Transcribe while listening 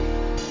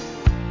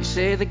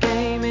say the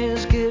game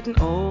is getting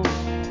old.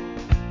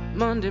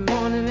 Monday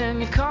morning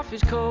and your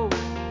coffee's cold.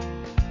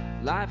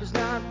 Life is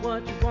not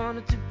what you want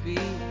it to be.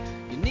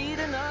 You need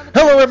another.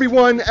 Hello,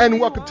 everyone, and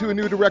welcome to A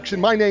New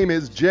Direction. My name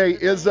is Jay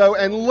Izzo,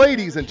 and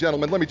ladies and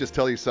gentlemen, let me just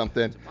tell you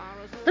something.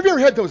 Have you ever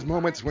had those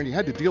moments when you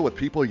had to deal with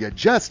people you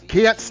just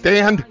can't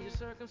stand?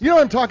 You know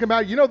what I'm talking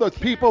about? You know those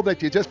people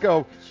that you just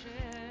go,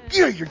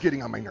 yeah, you're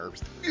getting on my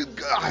nerves.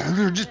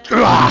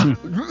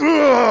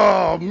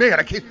 Oh, man,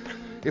 I can't.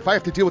 If I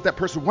have to deal with that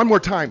person one more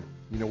time,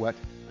 you know what?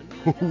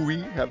 We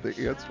have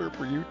the answer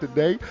for you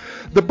today.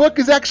 The book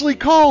is actually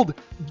called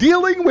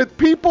Dealing with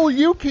People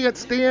You Can't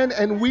Stand,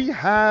 and we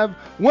have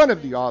one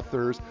of the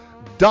authors,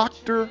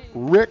 Dr.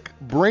 Rick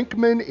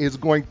Brinkman, is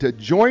going to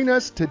join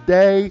us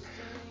today.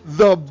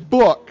 The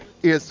book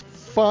is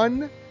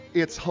fun,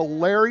 it's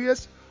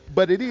hilarious,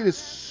 but it is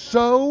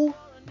so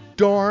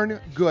darn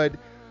good.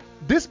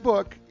 This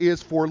book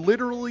is for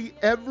literally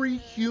every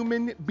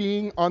human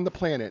being on the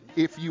planet.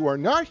 If you are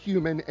not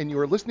human and you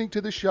are listening to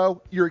the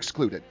show, you're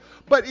excluded.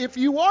 But if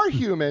you are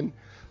human,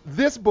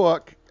 this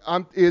book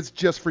is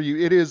just for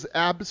you. It is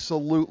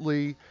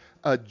absolutely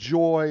a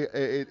joy.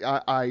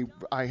 I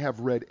have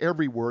read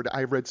every word.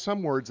 I've read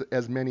some words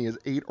as many as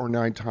 8 or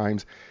 9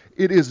 times.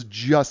 It is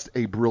just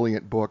a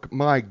brilliant book.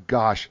 My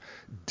gosh.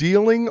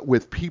 Dealing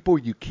with people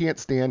you can't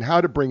stand,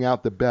 how to bring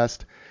out the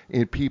best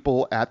in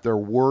people at their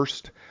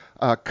worst.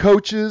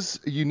 Coaches,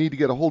 you need to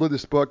get a hold of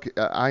this book.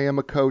 I am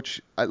a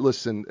coach.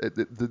 Listen,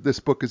 this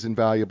book is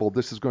invaluable.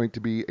 This is going to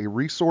be a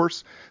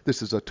resource.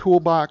 This is a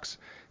toolbox.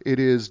 It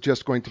is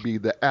just going to be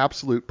the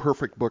absolute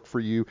perfect book for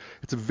you.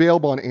 It's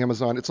available on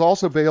Amazon. It's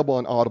also available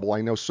on Audible.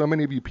 I know so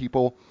many of you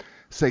people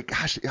say,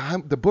 gosh,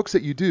 the books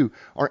that you do,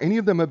 are any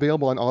of them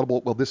available on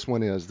Audible? Well, this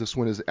one is. This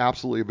one is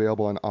absolutely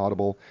available on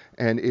Audible,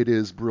 and it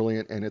is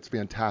brilliant, and it's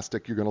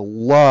fantastic. You're going to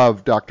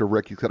love Dr.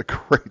 Rick. He's got a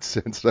great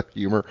sense of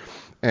humor.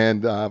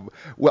 And,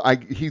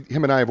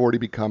 him and I have already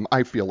become,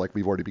 I feel like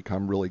we've already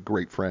become really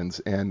great friends,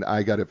 and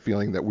I got a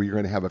feeling that we're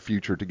going to have a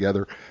future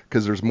together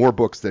because there's more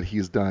books that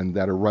he's done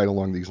that are right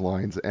along these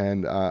lines,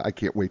 and I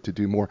can't wait to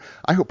do more.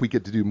 I hope we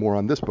get to do more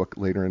on this book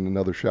later in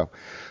another show.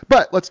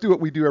 But let's do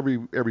what we do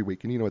every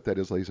week, and you know what that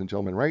is, ladies and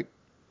gentlemen, right?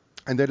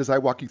 And that is I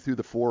walk you through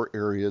the 4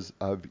 areas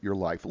of your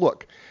life.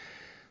 Look,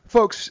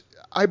 folks,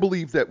 I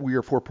believe that we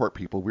are 4-part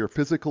people. We are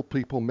physical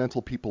people,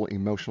 mental people,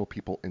 emotional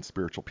people, and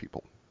spiritual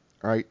people.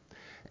 All right?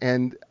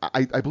 And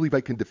I believe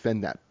I can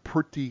defend that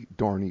pretty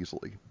darn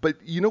easily. But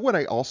you know what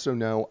I also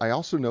know? I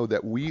also know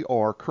that we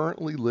are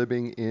currently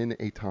living in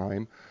a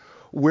time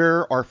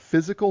where our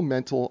physical,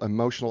 mental,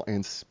 emotional,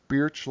 and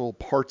spiritual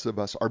parts of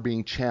us are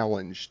being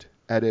challenged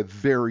at a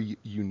very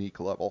unique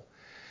level.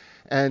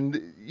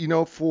 And, you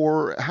know,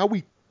 for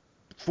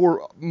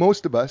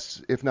most of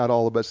us, if not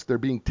all of us, they're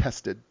being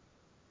tested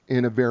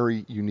in a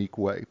very unique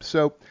way.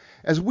 So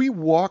as we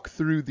walk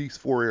through these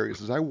 4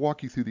 areas, as I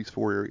walk you through these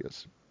 4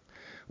 areas,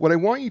 what I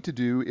want you to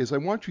do is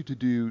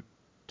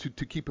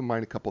to keep in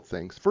mind a couple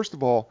things. First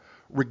of all,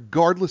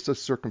 regardless of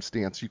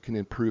circumstance, you can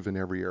improve in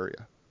every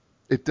area.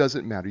 It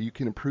doesn't matter. You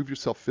can improve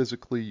yourself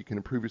physically, you can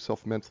improve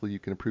yourself mentally, you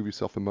can improve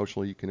yourself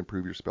emotionally, you can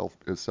improve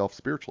yourself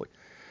spiritually.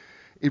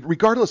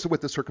 Regardless of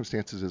what the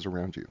circumstances is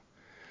around you,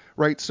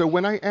 right? So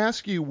when I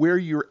ask you where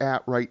you're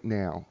at right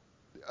now,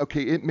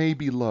 okay, it may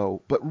be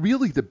low, but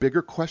really the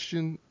bigger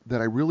question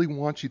that I really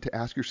want you to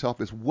ask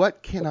yourself is,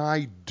 what can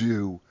I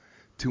do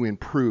to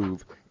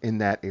improve in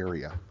that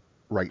area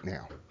right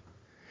now?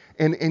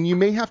 And you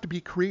may have to be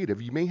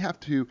creative. You may have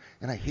to,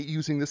 and I hate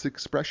using this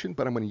expression,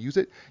 but I'm going to use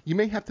it. You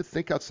may have to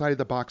think outside of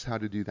the box how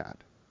to do that,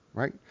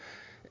 right?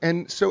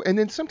 And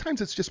then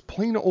sometimes it's just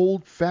plain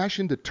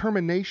old-fashioned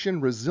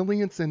determination,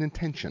 resilience, and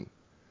intention,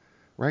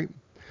 right?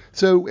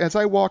 So as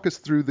I walk us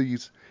through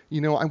these,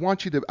 you know, I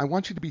want you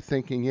to be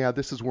thinking, yeah,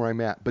 this is where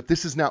I'm at, but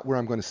this is not where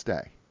I'm going to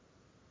stay.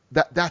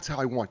 That's how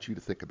I want you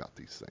to think about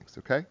these things,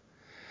 okay?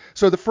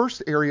 So the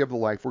first area of the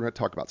life we're going to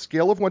talk about,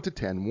 scale of 1 to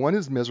 10. 1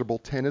 is miserable,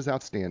 10 is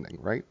outstanding,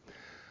 right?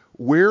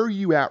 Where are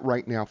you at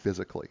right now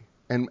physically?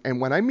 And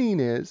what I mean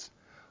is,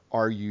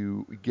 are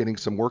you getting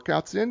some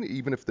workouts in,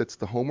 even if that's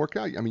the home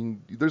workout? I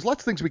mean, there's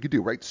lots of things we could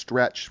do, right?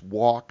 Stretch,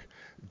 walk,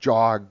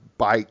 jog,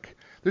 bike.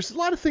 There's a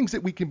lot of things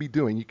that we can be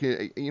doing.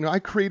 I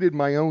created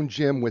my own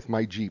gym with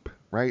my Jeep,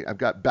 right? I've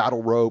got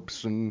battle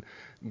ropes and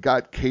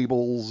got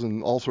cables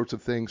and all sorts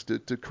of things to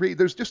create.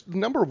 There's just a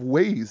number of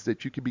ways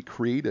that you can be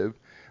creative,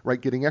 right?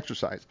 Getting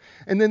exercise.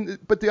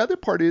 But the other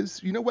part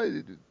is, you know what?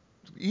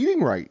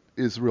 Eating right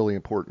is really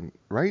important,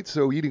 right?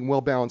 So eating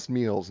well-balanced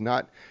meals,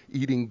 not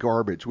eating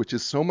garbage, which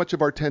is so much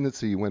of our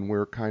tendency when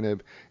we're kind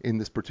of in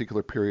this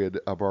particular period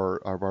of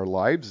our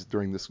lives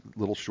during this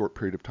little short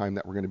period of time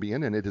that we're going to be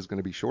in, and it is going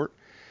to be short.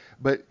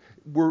 But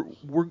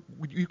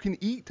you can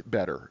eat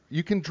better.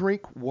 You can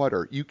drink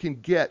water. You can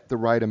get the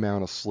right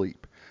amount of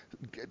sleep.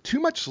 Too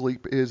much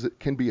sleep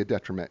can be a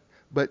detriment,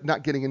 but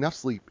not getting enough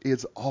sleep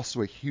is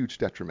also a huge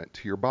detriment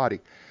to your body.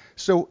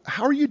 So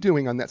how are you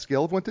doing on that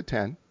scale of 1 to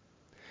 10?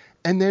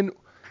 And then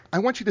I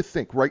want you to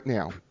think right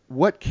now,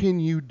 what can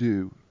you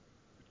do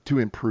to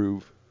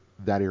improve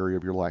that area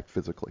of your life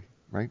physically,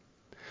 right?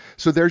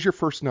 So there's your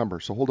first number.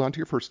 So hold on to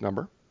your first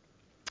number.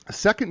 A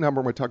second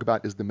number I'm going to talk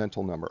about is the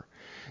mental number.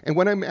 And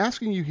what I'm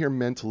asking you here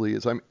mentally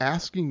is I'm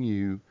asking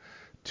you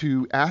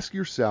to ask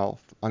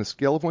yourself on a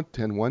scale of 1 to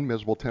 10, 1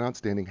 miserable, 10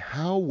 outstanding,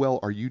 how well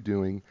are you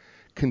doing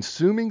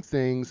consuming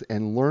things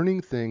and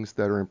learning things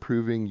that are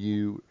improving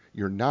you,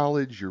 your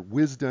knowledge, your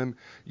wisdom,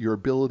 your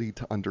ability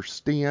to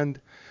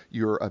understand,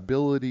 your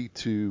ability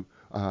to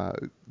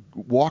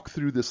walk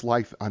through this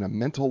life on a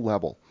mental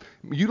level,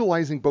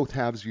 utilizing both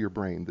halves of your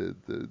brain,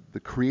 the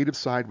creative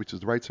side, which is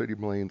the right side of your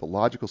brain, the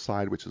logical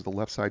side, which is the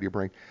left side of your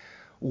brain.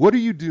 What are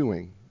you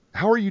doing?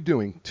 How are you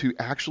doing to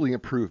actually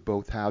improve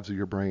both halves of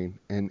your brain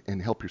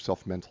and help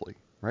yourself mentally,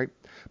 right?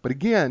 But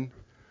again,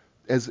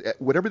 as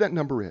whatever that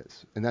number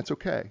is, and that's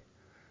okay,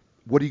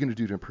 what are you going to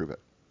do to improve it?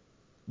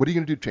 What are you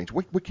going to do to change?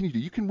 What can you do?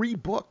 You can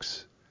read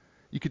books.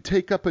 You could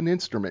take up an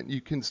instrument.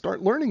 You can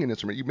start learning an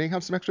instrument. You may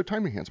have some extra time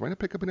in your hands. Why not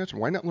pick up an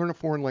instrument? Why not learn a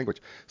foreign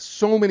language?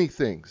 So many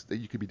things that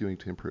you could be doing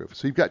to improve.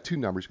 So you've got two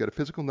numbers. You've got a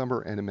physical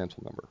number and a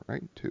mental number,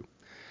 right? Two.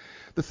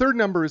 The third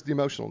number is the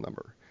emotional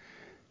number.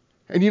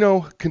 And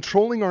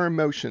controlling our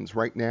emotions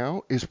right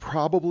now is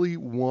probably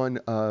one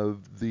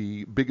of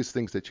the biggest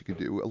things that you can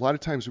do. A lot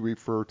of times we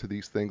refer to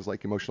these things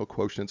like emotional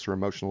quotients or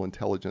emotional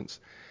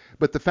intelligence.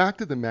 But the fact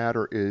of the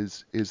matter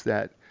is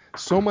that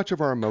so much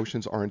of our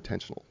emotions are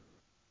intentional,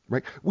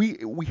 right?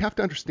 We have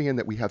to understand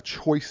that we have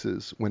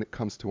choices when it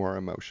comes to our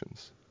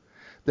emotions,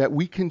 that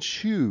we can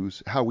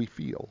choose how we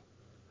feel.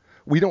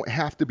 We don't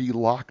have to be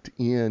locked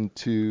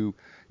into,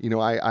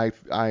 I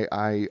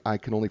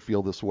can only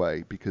feel this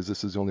way because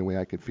this is the only way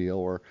I can feel,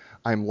 or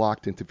I'm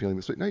locked into feeling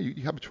this way. No,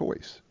 you have a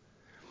choice.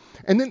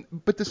 And then,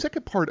 but the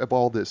second part of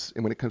all this,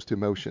 and when it comes to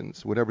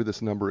emotions, whatever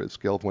this number is,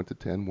 scale of 1 to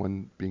 10,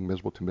 1 being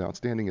miserable, 2 being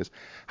outstanding, is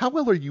how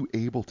well are you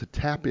able to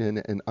tap in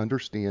and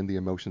understand the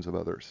emotions of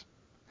others?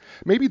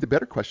 Maybe the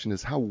better question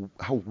is how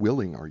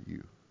willing are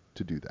you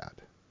to do that?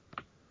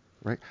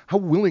 Right? How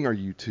willing are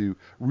you to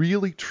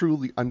really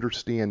truly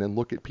understand and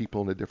look at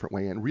people in a different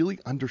way and really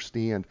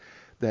understand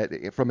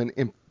that from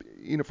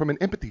an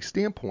empathy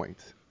standpoint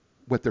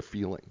what they're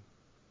feeling,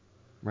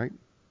 right?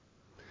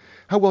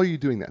 How well are you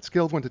doing that?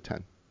 Scale of 1 to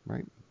 10,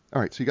 right?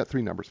 All right, so you got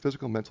three numbers: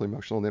 physical, mental,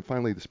 emotional, and then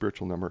finally the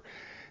spiritual number.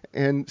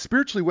 And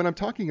spiritually, what I'm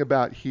talking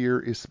about here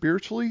is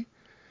spiritually,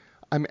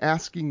 I'm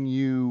asking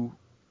you,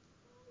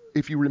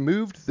 if you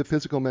removed the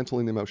physical, mental,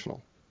 and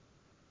emotional,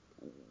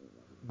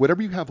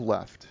 whatever you have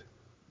left,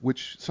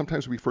 which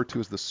sometimes we refer to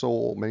as the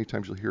soul. Many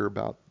times you'll hear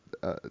about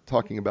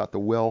talking about the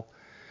will.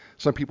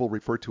 Some people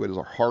refer to it as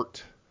our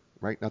heart,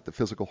 right? Not the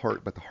physical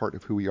heart, but the heart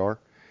of who we are.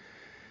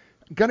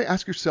 You've got to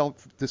ask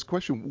yourself this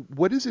question: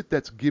 what is it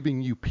that's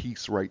giving you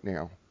peace right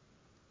now,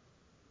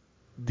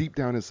 deep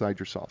down inside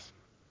yourself,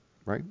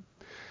 right?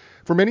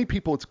 For many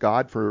people, it's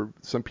God. For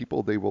some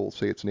people, they will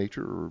say it's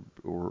nature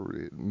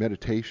or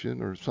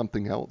meditation or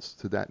something else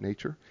to that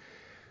nature.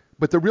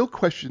 But the real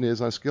question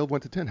is, on a scale of 1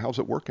 to 10, how's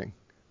it working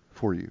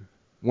for you?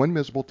 1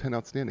 miserable, 10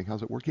 outstanding.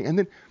 How's it working? And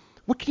then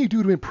what can you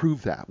do to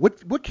improve that?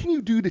 What can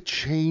you do to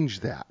change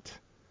that?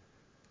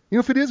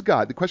 If it is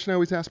God, the question I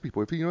always ask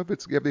people,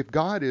 if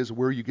God is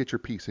where you get your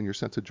peace and your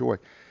sense of joy,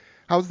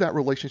 how's that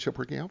relationship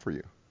working out for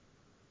you?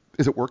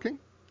 Is it working?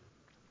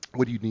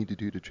 What do you need to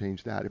do to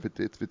change that?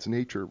 If it's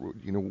nature,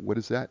 what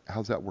is that?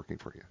 How's that working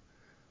for you?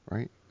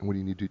 Right? And what do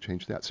you need to do to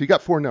change that? So you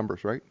got four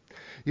numbers, right?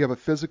 You have a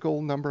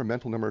physical number, a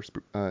mental number,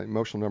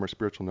 emotional number,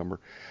 spiritual number.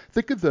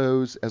 Think of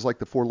those as like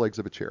the four legs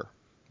of a chair,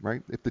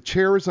 right? If the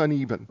chair is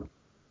uneven,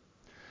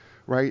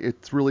 right,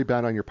 it's really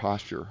bad on your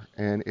posture,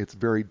 and it's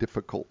very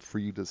difficult for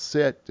you to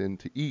sit and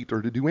to eat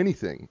or to do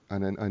anything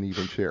on an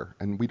uneven chair,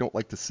 and we don't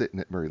like to sit in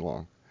it very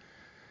long.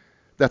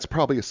 That's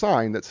probably a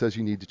sign that says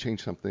you need to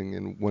change something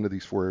in one of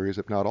these four areas,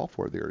 if not all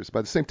four of the areas.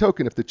 By the same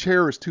token, if the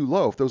chair is too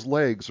low, if those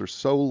legs are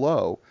so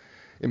low,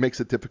 it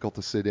makes it difficult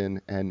to sit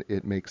in, and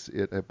it makes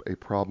it a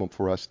problem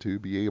for us to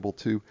be able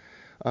to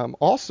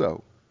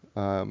also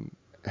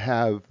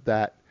have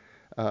that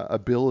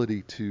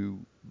ability to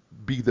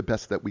be the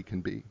best that we can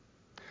be.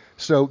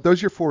 So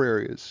those are your four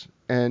areas.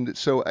 And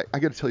so I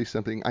got to tell you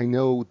something. I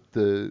know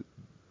the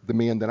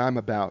man that I'm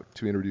about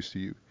to introduce to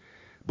you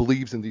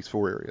believes in these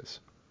four areas.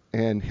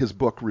 And his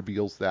book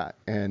reveals that.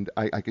 And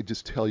I could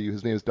just tell you,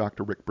 his name is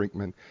Dr. Rick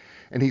Brinkman.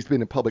 And he's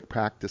been in public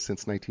practice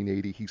since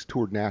 1980. He's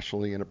toured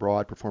nationally and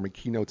abroad, performing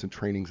keynotes and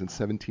trainings in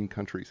 17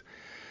 countries.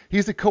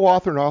 He's the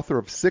co-author and author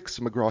of 6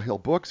 McGraw-Hill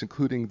books,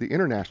 including the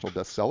international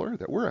bestseller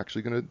that we're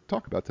actually going to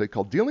talk about today,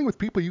 called Dealing with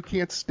People You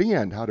Can't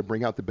Stand: How to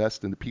Bring Out the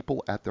Best in the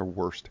People at Their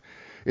Worst.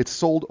 It's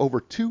sold over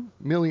 2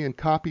 million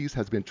copies,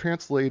 has been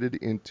translated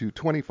into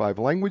 25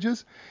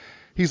 languages.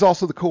 He's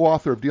also the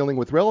co-author of Dealing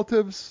with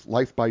Relatives,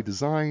 Life by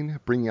Design,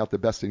 Bringing Out the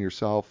Best in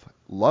Yourself,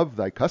 Love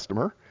Thy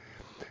Customer.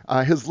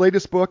 His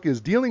latest book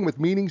is Dealing with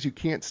Meetings You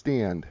Can't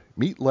Stand,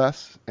 Meet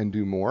Less and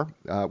Do More,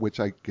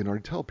 which I can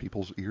already tell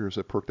people's ears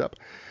have perked up.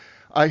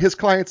 His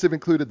clients have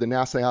included the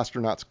NASA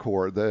Astronauts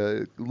Corps,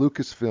 the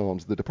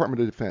Lucasfilms, the Department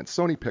of Defense,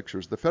 Sony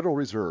Pictures, the Federal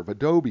Reserve,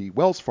 Adobe,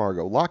 Wells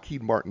Fargo,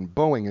 Lockheed Martin,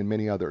 Boeing, and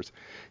many others.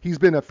 He's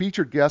been a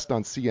featured guest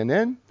on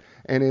CNN,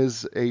 and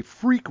is a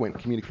frequent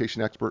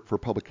communication expert for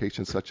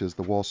publications such as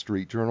the Wall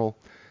Street Journal,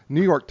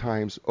 New York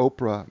Times,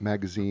 Oprah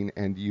Magazine,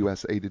 and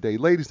USA Today.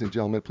 Ladies and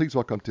gentlemen, please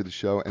welcome to the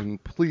show,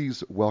 and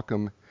please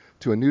welcome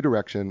to A New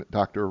Direction,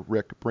 Dr.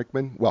 Rick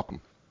Brinkman.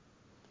 Welcome.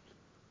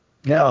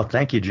 Yeah, well,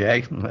 thank you,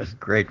 Jay. That's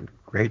great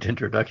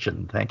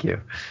introduction. Thank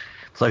you.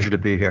 Pleasure to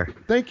be here.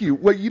 Thank you.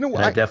 Well,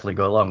 I definitely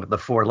go along with the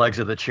 4 legs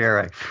of the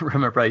chair. I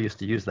remember I used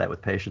to use that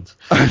with patients.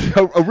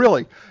 Oh,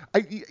 really?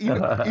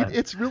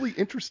 It's really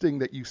interesting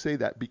that you say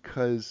that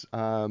because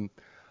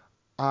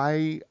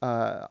I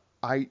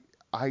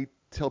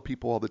tell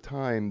people all the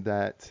time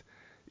that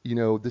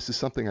this is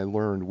something I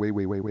learned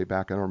way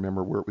back. I don't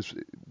remember where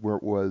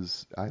it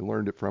was. I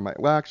learned it from.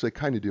 Well, actually, I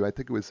kind of do. I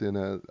think it was in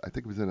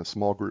a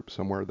small group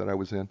somewhere that I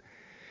was in.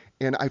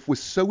 And I was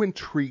so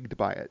intrigued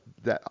by it,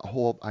 that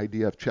whole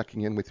idea of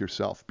checking in with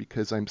yourself,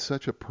 because I'm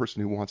such a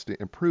person who wants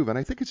to improve. And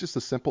I think it's just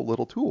a simple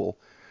little tool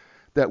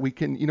that we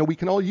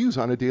can all use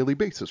on a daily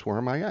basis. Where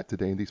am I at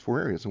today in these 4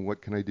 areas, and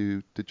what can I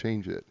do to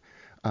change it?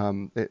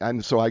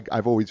 And so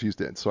I've always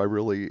used it. So I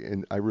really,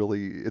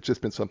 it's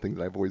just been something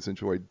that I've always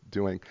enjoyed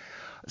doing.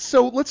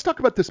 So let's talk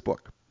about this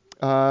book.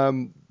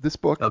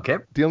 Okay.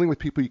 Dealing with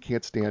People You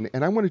Can't Stand.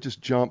 And I want to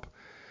just jump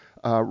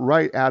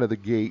right out of the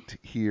gate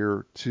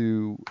here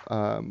to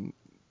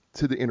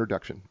the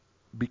introduction,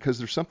 because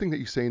there's something that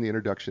you say in the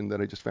introduction that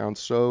I just found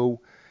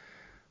so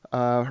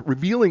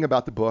revealing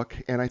about the book,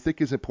 and I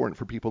think is important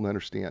for people to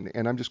understand.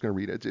 And I'm just going to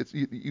read it.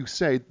 You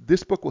say,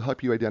 this book will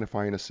help you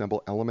identify and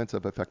assemble elements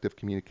of effective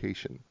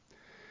communication.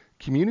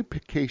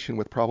 Communication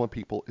with problem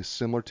people is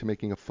similar to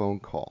making a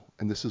phone call,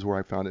 and this is where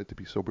I found it to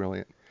be so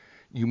brilliant.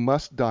 You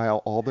must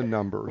dial all the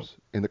numbers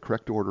in the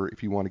correct order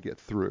if you want to get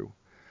through.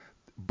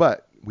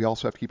 But we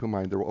also have to keep in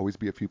mind there will always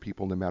be a few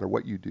people, no matter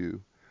what you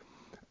do,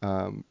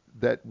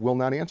 that will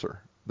not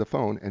answer the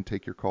phone and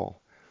take your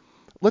call.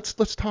 Let's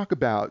talk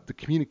about the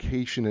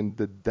communication and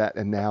that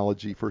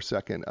analogy for a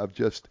second, of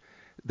just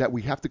that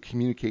we have to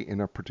communicate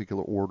in a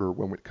particular order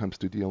when it comes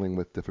to dealing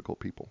with difficult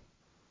people.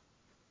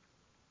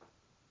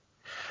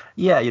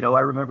 Yeah, I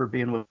remember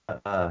being with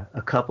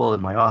a couple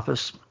in my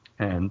office,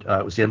 and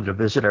it was the end of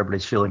the visit.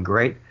 Everybody's feeling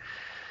great.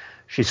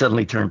 She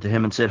suddenly turned to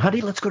him and said,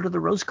 "Honey, let's go to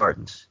the rose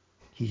gardens."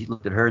 He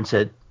looked at her and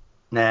said,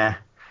 "Nah."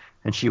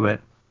 And she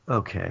went,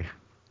 "Okay."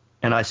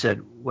 And I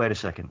said, "Wait a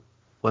second.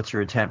 What's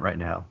your intent right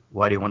now?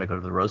 Why do you want to go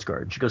to the rose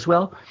garden?" She goes,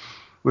 "Well,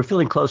 we're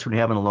feeling close when we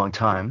haven't a long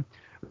time.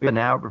 We have an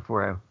hour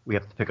before we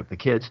have to pick up the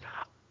kids.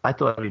 I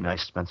thought it'd be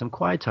nice to spend some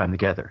quiet time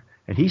together."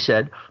 And he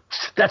said,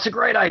 "That's a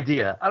great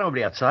idea. I don't want to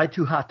be outside.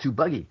 Too hot, too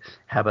buggy.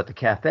 How about the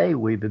cafe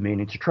we've been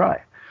meaning to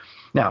try?"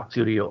 Now,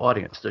 to your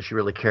audience, does she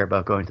really care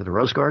about going to the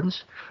rose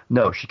gardens?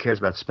 No, she cares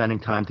about spending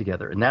time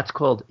together. And that's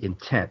called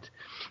intent.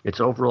 It's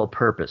overall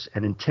purpose.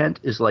 And intent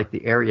is like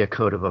the area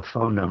code of a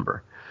phone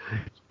number.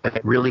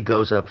 It really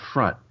goes up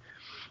front.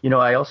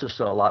 I also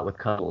saw a lot with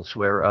couples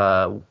where,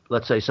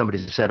 let's say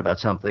somebody's upset about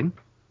something.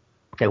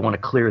 They want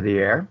to clear the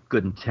air,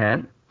 good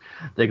intent.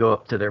 They go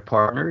up to their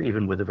partner,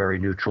 even with a very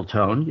neutral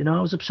tone. "I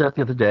was upset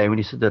the other day when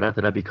you said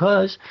da-da-da-da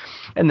because,"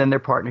 and then their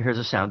partner hears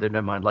a sound in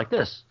their mind like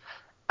this.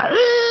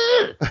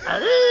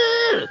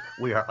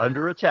 "We are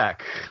under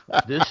attack.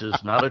 This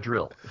is not a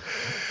drill."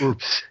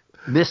 Oops.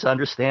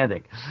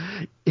 Misunderstanding.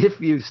 If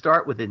you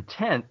start with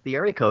intent, the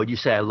area code, you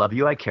say, "I love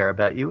you, I care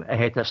about you, I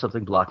hate to have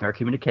something blocking our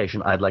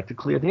communication, I'd like to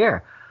clear the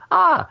air."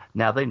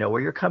 Now they know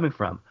where you're coming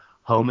from.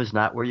 Home is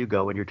not where you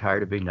go when you're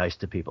tired of being nice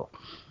to people.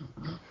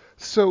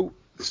 So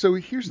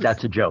here's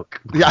that's a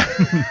joke. Yeah.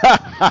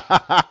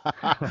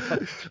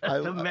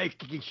 I'm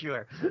making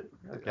sure.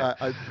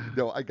 Okay.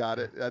 I got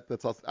it.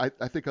 That's awesome.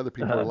 I think other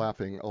people are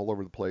laughing all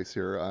over the place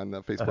here on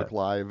Facebook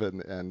Live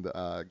and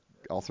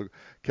also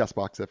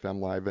Castbox FM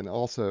Live, and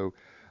also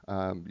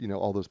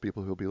all those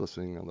people who will be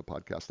listening on the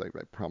podcast. I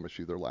promise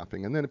you they're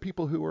laughing. And then the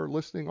people who are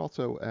listening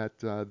also at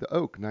the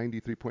Oak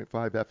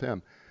 93.5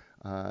 FM.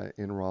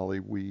 In Raleigh,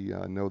 we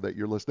know that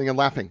you're listening and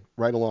laughing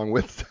right along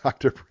with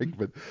Dr.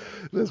 Brinkman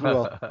as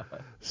well.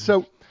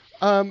 So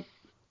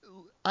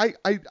I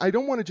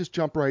don't want to just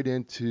jump right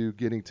into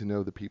getting to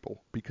know the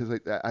people, because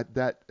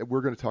that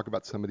we're going to talk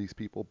about some of these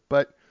people,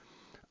 but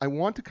I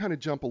want to kind of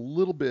jump a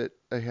little bit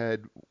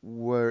ahead,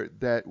 where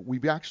that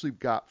we've actually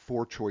got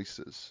 4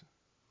 choices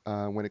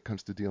when it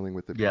comes to dealing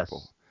with the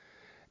people.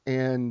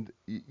 And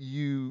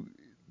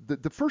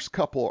the first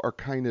couple are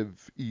kind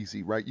of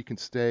easy, right? You can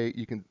stay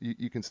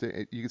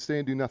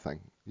and do nothing.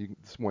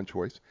 It's one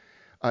choice.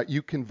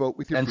 You can vote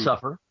with your feet and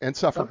suffer.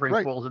 Suffering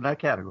right. falls in that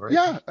category.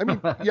 Yeah, I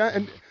mean, yeah,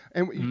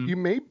 and you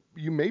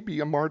may be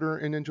a martyr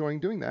in enjoying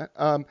doing that.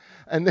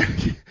 And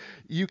then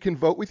you can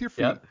vote with your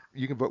feet. Yep.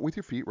 You can vote with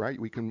your feet, right?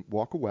 We can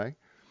walk away.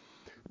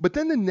 But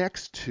then the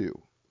next 2,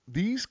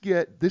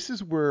 this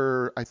is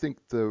where I think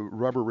the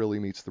rubber really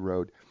meets the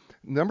road.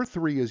 Number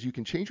 3 is you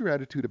can change your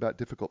attitude about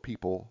difficult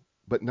people.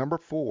 But number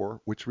 4,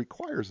 which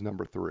requires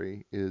number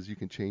 3, is you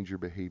can change your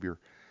behavior.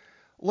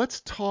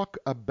 Let's talk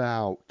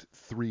about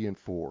 3 and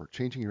 4,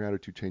 changing your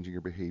attitude, changing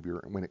your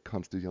behavior when it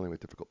comes to dealing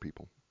with difficult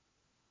people.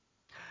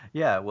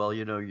 Yeah, well,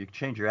 you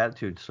change your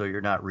attitude so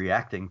you're not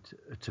reacting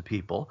to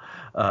people,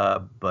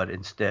 but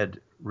instead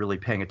really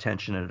paying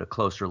attention at a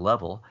closer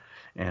level.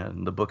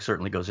 And the book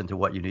certainly goes into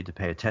what you need to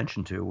pay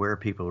attention to. Where are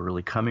people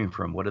really coming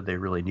from? What do they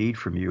really need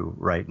from you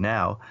right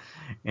now?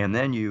 And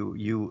then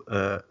you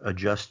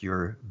adjust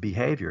your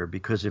behavior,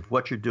 because if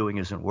what you're doing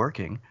isn't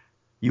working,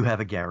 you have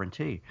a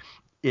guarantee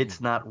Hmm.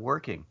 it's not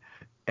working.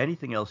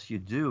 Anything else you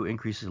do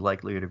increases the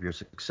likelihood of your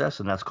success,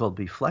 and that's called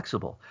be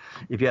flexible.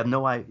 If you have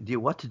no idea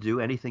what to do,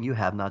 anything you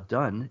have not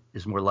done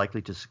is more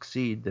likely to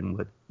succeed than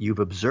what you've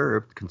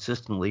observed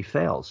consistently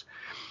fails.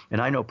 And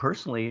I know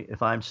personally,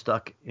 if I'm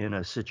stuck in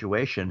a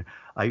situation,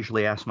 I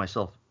usually ask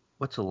myself,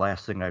 what's the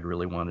last thing I'd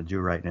really want to do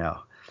right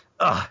now?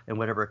 Ugh, and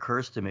whatever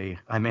occurs to me,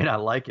 I may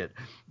not like it,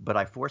 but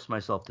I force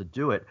myself to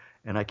do it,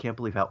 and I can't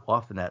believe how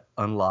often that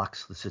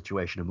unlocks the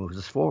situation and moves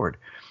us forward.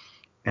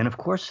 And of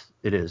course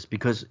it is,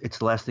 because it's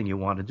the last thing you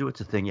want to do.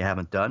 It's a thing you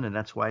haven't done, and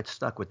that's why it's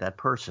stuck with that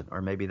person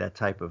or maybe that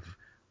type of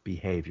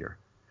behavior.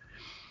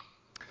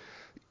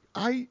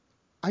 I,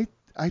 I,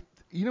 I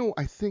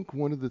think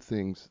one of the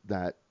things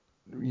that,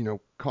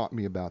 caught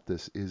me about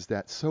this is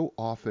that so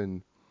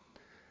often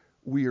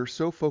we are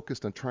so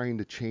focused on trying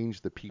to change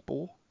the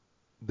people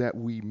that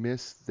we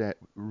miss that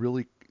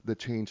really the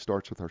change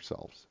starts with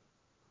ourselves.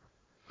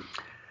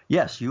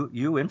 Yes,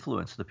 you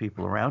influence the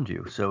people around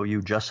you. So you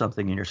adjust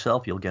something in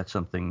yourself, you'll get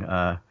something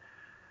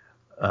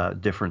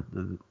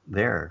different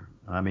there.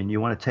 I mean, you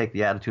want to take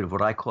the attitude of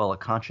what I call a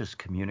conscious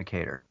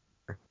communicator.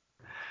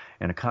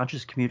 And a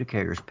conscious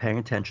communicator is paying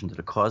attention to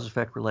the cause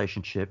effect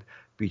relationship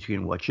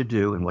between what you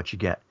do and what you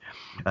get.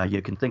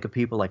 You can think of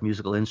people like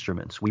musical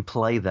instruments. We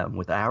play them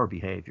with our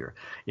behavior.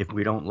 If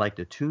we don't like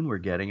the tune we're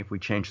getting, if we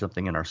change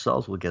something in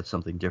ourselves, we'll get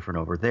something different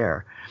over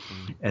there.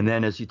 Mm. And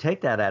then as you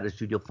take that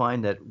attitude, you'll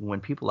find that when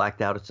people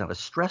act out, it's not as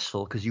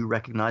stressful because you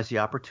recognize the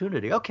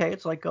opportunity. Okay,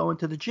 it's like going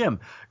to the gym.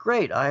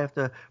 Great, I have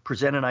to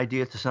present an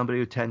idea to somebody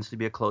who tends to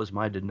be a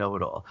closed-minded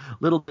know-it-all. A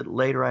little bit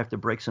later, I have to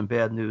break some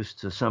bad news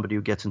to somebody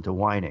who gets into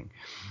whining.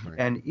 Right.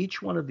 And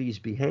each one of these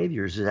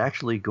behaviors is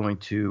actually going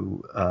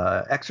to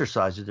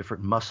exercise a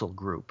different muscle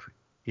group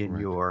in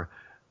Right. your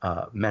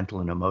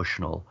mental and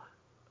emotional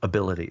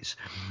abilities.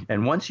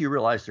 And once you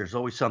realize there's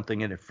always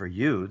something in it for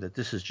you, that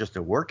this is just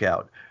a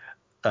workout,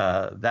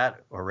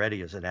 that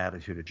already is an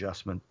attitude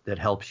adjustment that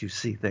helps you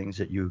see things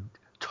that you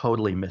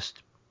totally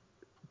missed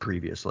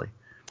previously.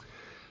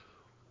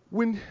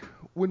 When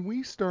when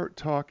we start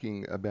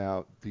talking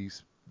about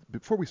these,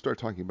 before we start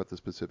talking about the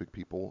specific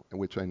people, in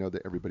which I know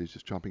that everybody's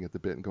just chomping at the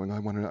bit and going, I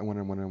want to, I want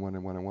to, I want to, I want to,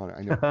 I want to,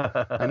 I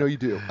want to. I know you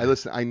do. I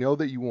listen. I know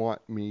that you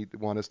want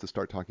us to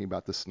start talking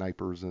about the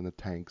snipers and the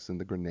tanks and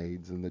the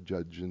grenades and the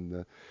judge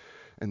and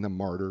the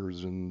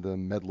martyrs and the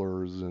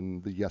meddlers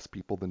and the yes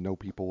people, the no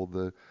people,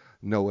 the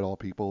know-it-all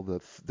people,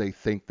 they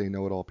think they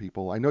know-it-all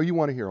people. I know you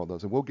want to hear all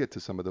those, and we'll get to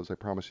some of those. I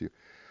promise you.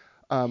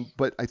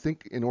 But I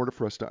think in order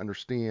for us to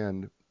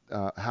understand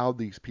how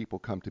these people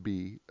come to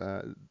be,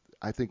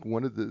 I think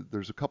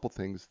there's a couple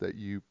things that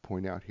you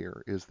point out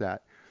here is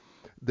that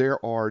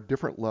there are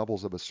different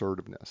levels of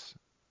assertiveness,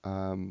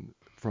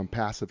 from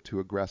passive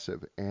to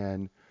aggressive,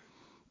 and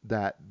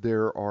that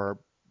there are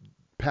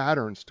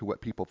patterns to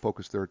what people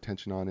focus their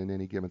attention on in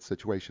any given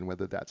situation,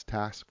 whether that's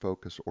task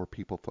focus or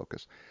people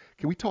focus.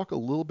 Can we talk a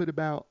little bit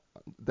about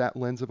that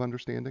lens of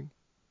understanding?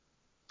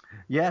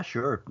 Yeah,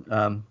 sure.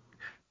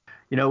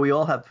 We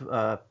all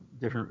have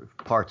different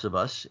parts of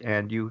us,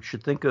 and you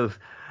should think of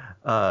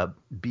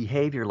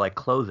behavior like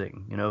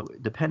clothing.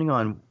 Depending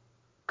on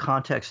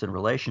context and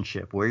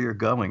relationship, where you're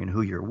going and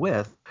who you're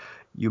with,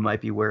 you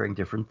might be wearing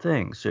different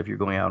things. So if you're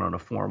going out on a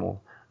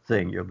formal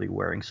thing, you'll be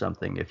wearing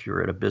something. If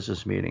you're at a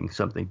business meeting,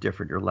 something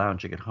different. You're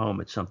lounging at home,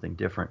 it's something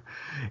different.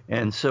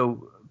 And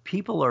so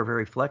people are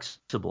very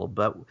flexible,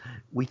 but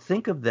we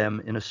think of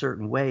them in a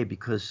certain way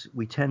because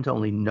we tend to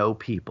only know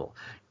people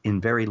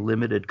in very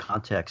limited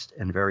context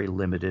and very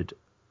limited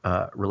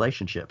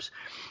relationships.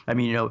 I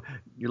mean, your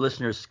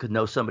listeners could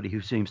know somebody who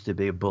seems to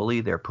be a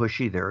bully, they're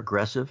pushy, they're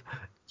aggressive.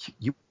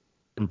 You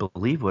can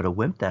believe what a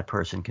wimp that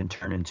person can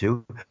turn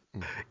into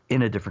Mm.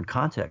 in a different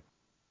context.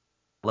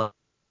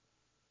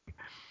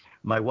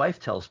 My wife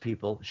tells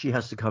people she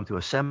has to come to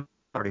a seminar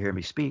to hear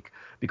me speak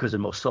because in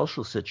most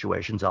social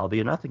situations, I'll be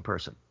a nothing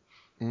person.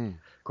 Mm.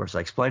 Of course, I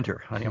explained to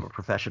her, honey, I'm a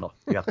professional.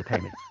 You have to pay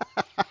me.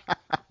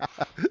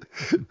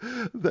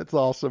 That's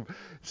awesome.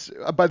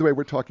 By the way,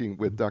 we're talking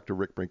with Dr.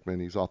 Rick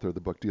Brinkman. He's author of the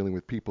book Dealing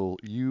with People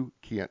You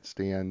Can't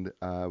Stand.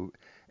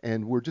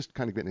 And we're just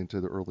kind of getting into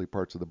the early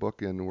parts of the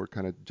book, and we're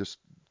kind of just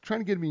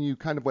trying to give you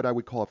kind of what I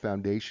would call a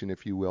foundation,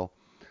 if you will,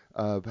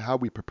 of how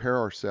we prepare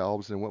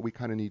ourselves and what we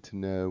kind of need to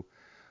know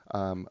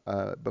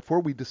before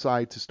we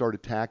decide to start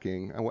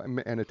attacking,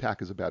 and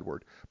attack is a bad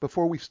word,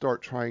 before we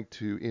start trying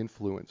to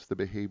influence the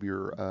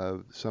behavior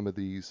of some of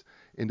these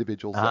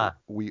individuals that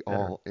we Better.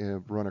 all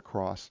run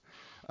across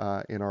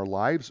in our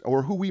lives,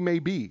 or who we may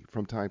be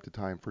from time to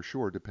time, for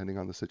sure, depending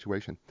on the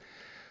situation.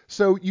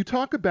 So you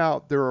talk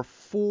about there are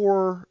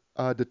four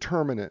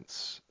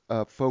determinants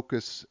of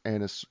focus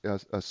and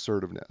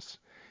assertiveness.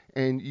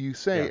 And you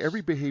say every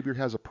Yes. behavior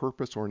has a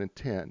purpose or an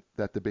intent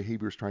that the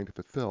behavior is trying to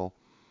fulfill.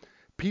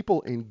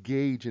 People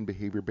engage in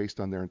behavior based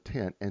on their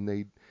intent, and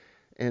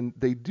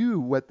they do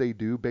what they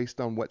do based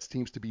on what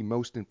seems to be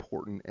most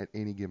important at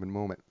any given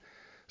moment.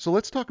 So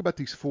let's talk about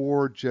these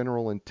four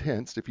general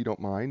intents, if you don't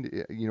mind,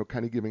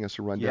 kind of giving us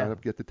a rundown Yeah.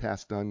 of get the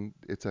task done,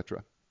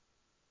 etc.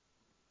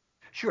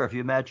 Sure. If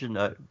you imagine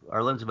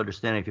our lens of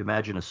understanding, if you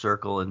imagine a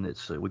circle, and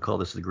we call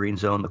this the green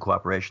zone, the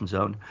cooperation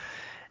zone,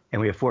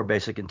 and we have four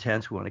basic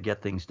intents. We want to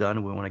get things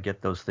done. We want to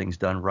get those things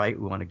done right.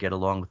 We want to get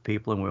along with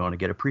people, and we want to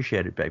get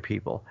appreciated by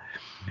people.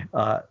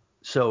 Uh,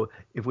 so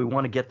if we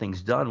want to get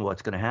things done,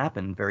 what's going to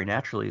happen very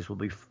naturally is we'll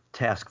be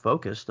task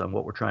focused on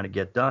what we're trying to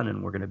get done,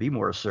 and we're going to be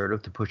more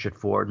assertive to push it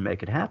forward and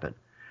make it happen.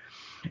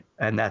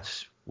 And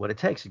that's what it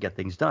takes to get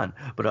things done.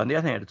 But on the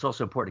other hand, it's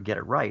also important to get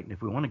it right. And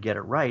if we want to get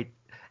it right,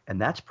 and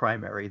that's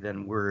primary,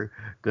 then we're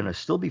going to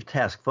still be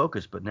task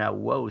focused, but now,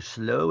 whoa,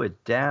 slow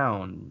it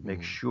down. Make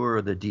Mm-hmm.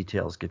 sure the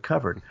details get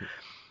covered.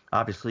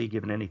 Obviously,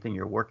 given anything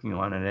you're working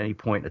on at any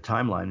point in a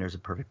timeline, there's a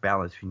perfect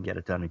balance if you can get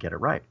it done and get it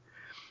right.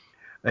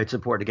 It's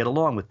important to get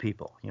along with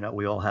people.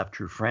 We all have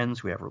true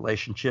friends. We have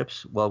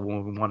relationships. Well,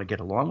 when we want to get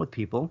along with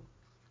people,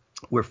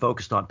 we're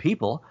focused on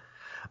people.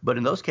 But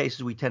in those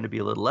cases, we tend to be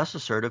a little less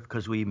assertive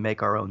because we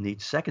make our own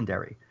needs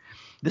secondary.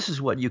 This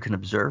is what you can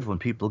observe when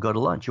people go to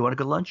lunch. You want to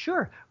go to lunch?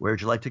 Sure. Where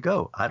would you like to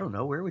go? I don't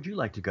know. Where would you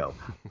like to go?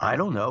 I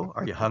don't know.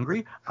 Are you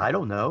hungry? I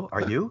don't know.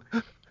 Are you?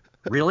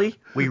 Really?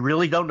 We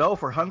really don't know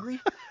if we're hungry?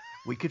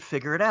 We could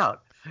figure it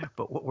out.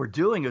 But what we're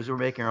doing is we're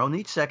making our own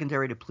needs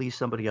secondary to please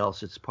somebody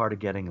else. It's part of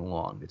getting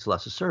along. It's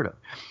less assertive.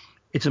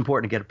 It's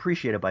important to get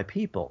appreciated by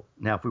people.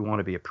 Now, if we want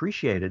to be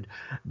appreciated,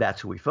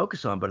 that's what we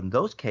focus on. But in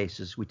those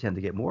cases, we tend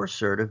to get more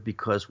assertive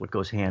because what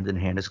goes hand in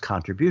hand is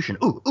contribution.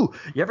 Ooh,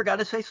 you ever got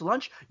to taste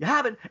lunch? You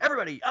haven't?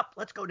 Everybody, up,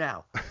 let's go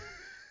now.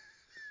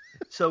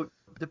 So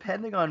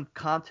depending on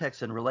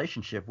context and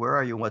relationship, where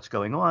are you and what's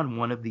going on,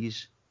 one of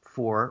these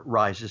four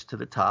rises to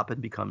the top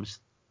and becomes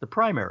the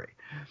primary.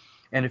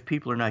 And if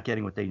people are not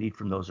getting what they need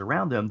from those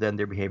around them, then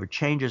their behavior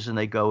changes and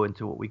they go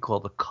into what we call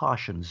the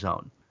caution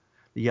zone,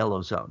 the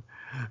yellow zone.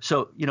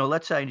 So,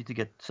 let's say I need to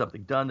get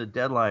something done. The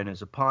deadline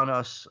is upon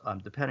us. I'm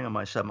depending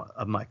on some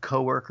of my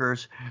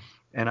coworkers,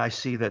 and I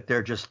see that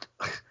they're just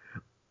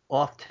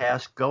off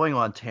task, going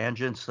on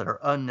tangents that are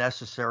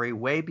unnecessary,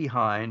 way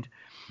behind.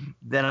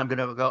 Then I'm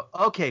going to go,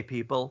 okay,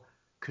 people,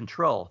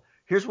 control.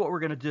 Here's what we're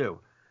going to do.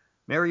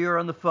 Mary, you're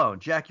on the phone.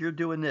 Jack, you're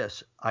doing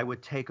this. I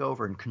would take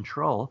over and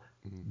control.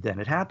 Mm-hmm. Then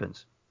it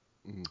happens.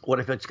 Mm-hmm.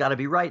 What if it's got to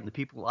be right? And the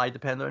people I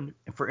depend on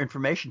for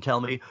information tell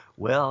me,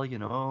 well,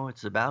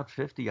 it's about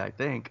 50, I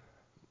think.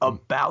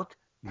 About,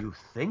 you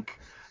think?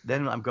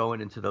 Then I'm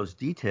going into those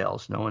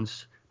details no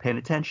one's paying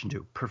attention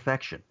to.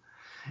 Perfection.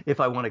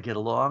 If I want to get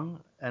along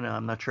and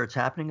I'm not sure it's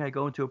happening, I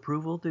go into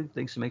approval, do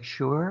things to make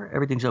sure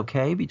everything's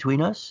okay between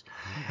us.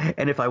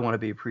 And if I want to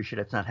be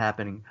appreciated, it's not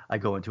happening, I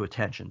go into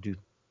attention, do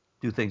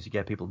things to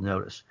get people to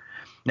notice.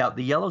 Now,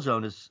 the yellow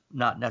zone is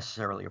not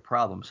necessarily a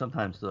problem.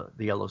 Sometimes the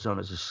yellow zone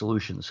is a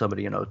solution.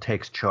 Somebody,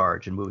 takes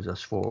charge and moves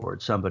us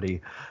forward.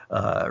 Somebody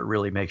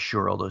really makes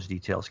sure all those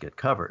details get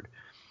covered.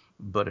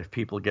 But if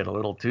people get a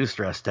little too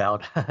stressed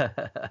out,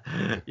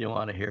 you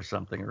want to hear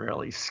something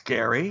really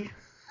scary,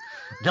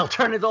 they'll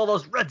turn into all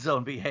those red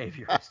zone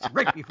behaviors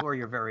right before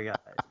your very eyes.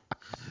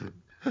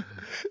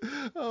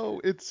 Oh,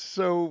 it's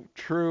so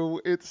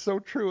true. It's so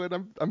true.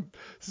 And I'm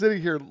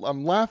sitting here,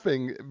 I'm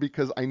laughing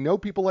because I know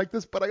people like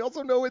this, but I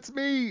also know it's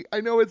me.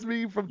 I know it's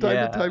me from time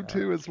to time Yeah.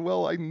 too as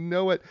well. I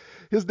know it.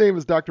 His name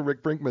is Dr.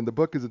 Rick Brinkman. The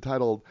book is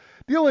entitled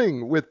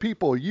Dealing with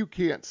People You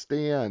Can't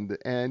Stand,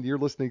 and you're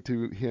listening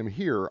to him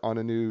here on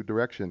A New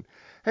Direction.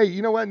 Hey,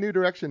 you know what? New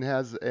Direction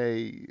has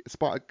a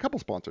couple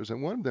sponsors,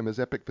 and one of them is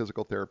Epic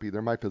Physical Therapy.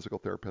 They're my physical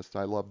therapists.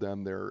 I love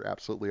them. They're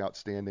absolutely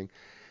outstanding.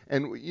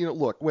 And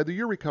look, whether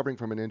you're recovering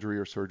from an injury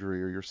or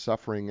surgery, or you're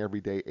suffering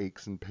everyday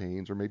aches and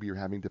pains, or maybe you're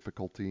having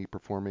difficulty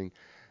performing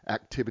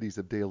activities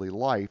of daily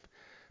life,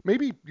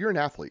 maybe you're an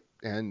athlete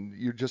and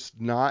you're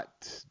just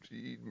not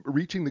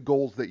reaching the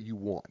goals that you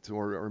want,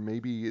 or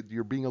maybe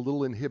you're being a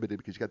little inhibited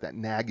because you got that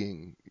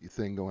nagging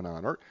thing going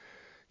on, or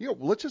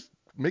let's just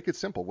make it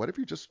simple. What if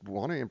you just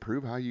want to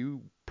improve how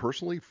you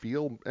personally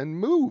feel and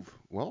move?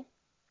 Well,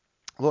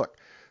 look,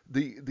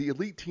 the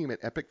elite team at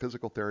Epic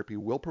Physical Therapy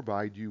will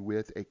provide you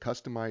with a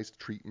customized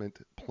treatment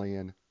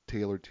plan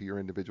tailored to your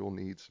individual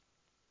needs.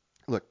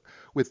 Look,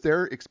 with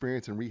their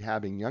experience in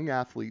rehabbing young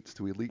athletes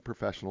to elite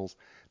professionals,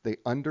 they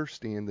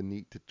understand the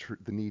need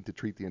to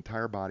treat the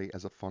entire body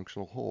as a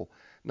functional whole,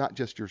 not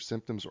just your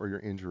symptoms or your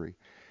injury.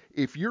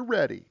 If you're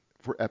ready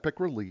for epic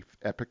relief,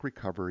 epic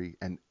recovery,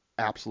 and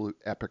absolute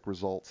epic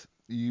results,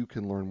 you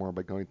can learn more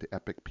by going to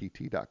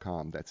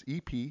epicpt.com. That's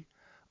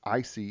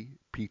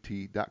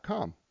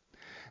EPICPT.com.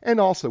 And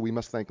also, we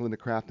must thank Linda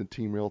Kraft and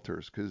Team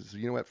Realtors, because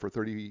you know what? For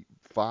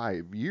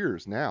 35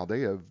 years now,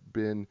 they have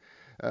been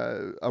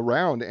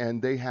around,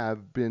 and they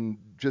have been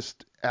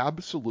just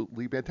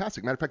absolutely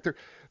fantastic. Matter of fact,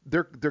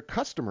 their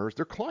customers,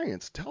 their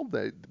clients, tell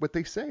what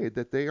they say,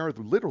 that they are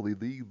literally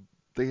the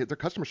their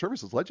customer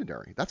service is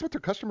legendary. That's what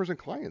their customers and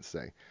clients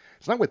say.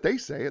 It's not what they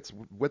say, it's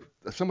what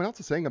someone else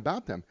is saying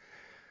about them.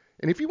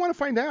 And if you want to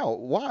find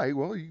out why,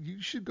 well,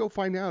 you should go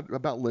find out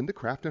about Linda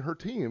Kraft and her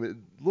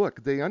team.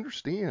 Look, they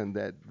understand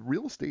that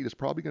real estate is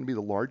probably going to be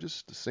the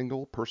largest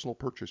single personal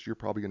purchase you're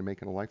probably going to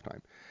make in a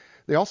lifetime.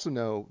 They also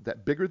know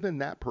that bigger than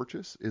that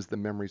purchase is the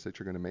memories that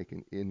you're going to make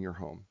in your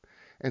home.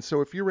 And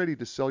so if you're ready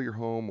to sell your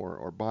home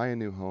or buy a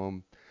new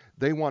home,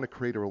 they want to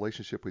create a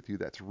relationship with you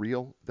that's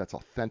real, that's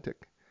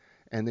authentic,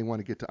 and they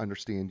want to get to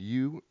understand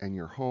you and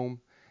your home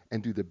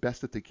and do the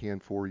best that they can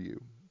for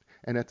you.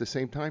 And at the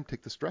same time,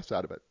 take the stress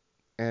out of it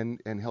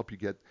and help you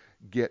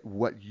get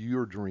what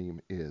your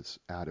dream is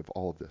out of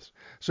all of this.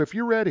 So if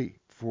you're ready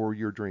for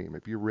your dream,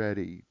 if you're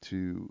ready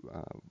to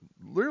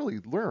literally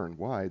learn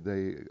why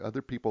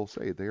other people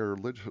say they are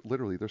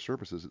literally their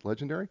service is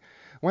legendary,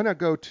 why not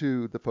go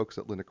to the folks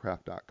at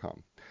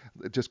lindacraft.com?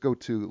 Just go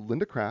to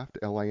Linda Kraft,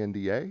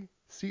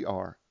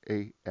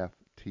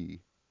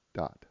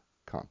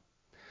 LINDACRAFT.com.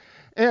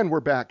 And we're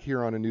back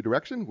here on A New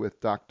Direction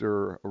with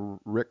Dr.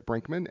 Rick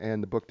Brinkman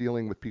and the book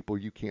Dealing with People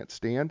You Can't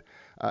Stand.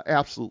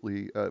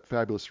 Absolutely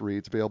fabulous read.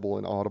 It's available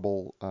in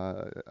Audible.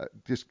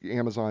 Just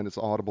Amazon, it's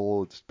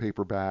Audible, it's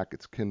paperback,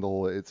 it's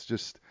Kindle.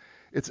 It's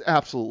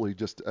absolutely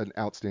just an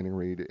outstanding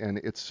read. And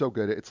it's so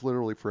good. It's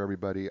literally for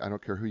everybody. I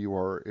don't care who you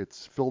are.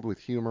 It's filled with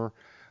humor.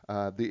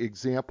 The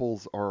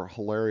examples are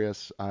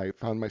hilarious. I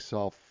found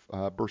myself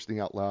bursting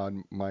out loud.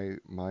 My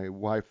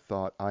wife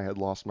thought I had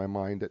lost my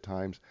mind at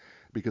times,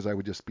 because I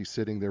would just be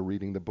sitting there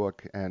reading the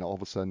book, and all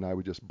of a sudden I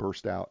would just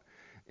burst out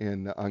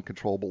in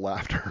uncontrollable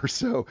laughter.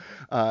 So,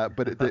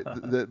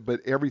 but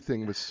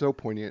everything was so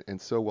poignant and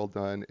so well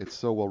done. It's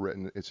so well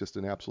written. It's just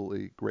an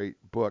absolutely great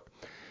book.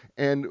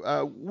 And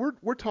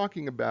we're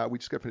talking about. We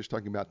just got finished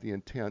talking about the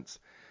intents,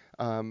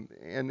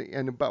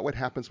 and about what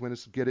happens when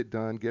it's get it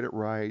done, get it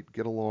right,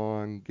 get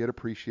along, get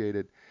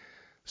appreciated.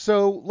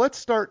 So let's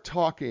start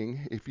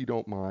talking, if you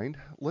don't mind.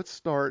 Let's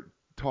start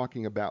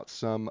talking about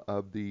some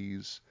of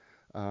these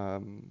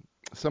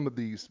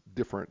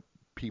different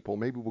people.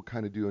 Maybe we'll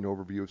kind of do an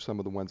overview of some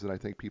of the ones that I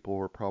think people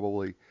are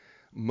probably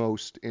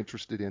most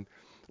interested in.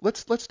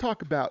 Let's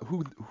talk about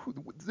who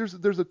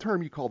there's a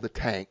term you call the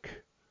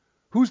tank.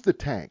 Who's the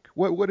tank?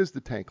 What is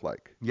the tank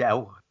like?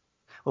 Yeah.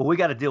 Well, we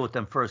got to deal with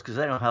them first because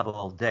they don't have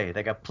all day.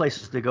 They got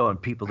places to go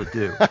and people to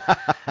do.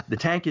 The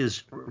tank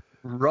is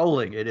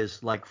rolling. It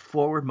is like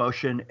forward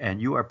motion,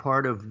 and you are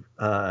part of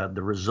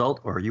the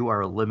result, or you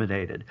are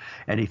eliminated.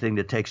 Anything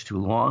that takes too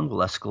long will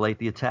escalate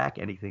the attack.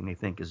 Anything they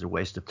think is a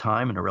waste of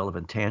time and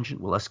irrelevant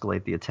tangent will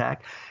escalate the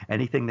attack.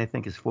 Anything they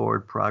think is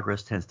forward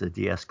progress tends to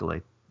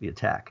de-escalate the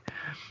attack.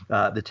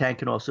 The tank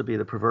can also be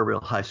the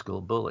proverbial high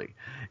school bully.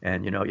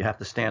 And, you have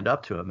to stand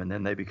up to them, and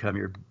then they become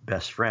your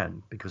best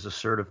friend, because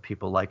assertive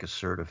people like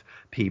assertive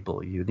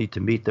people. You need to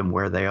meet them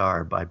where they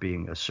are by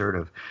being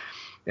assertive.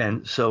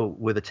 And so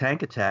with a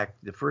tank attack,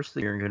 the first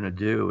thing you're going to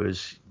do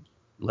is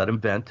let them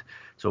vent.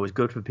 It's always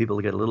good for people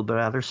to get a little bit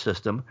out of their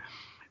system.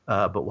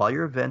 But while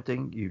you're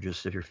venting,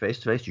 if you're face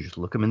to face, you just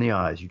look them in the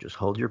eyes. You just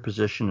hold your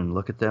position and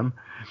look at them.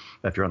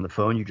 If you're on the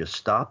phone, you just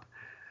stop.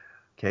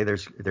 Okay,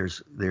 there's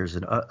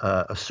an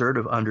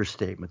assertive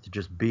understatement to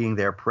just being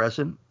there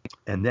present,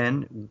 and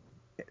then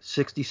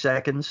 60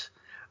 seconds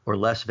or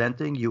less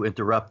venting, you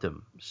interrupt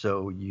them.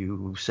 So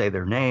you say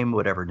their name,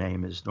 whatever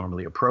name is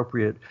normally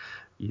appropriate.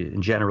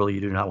 In general,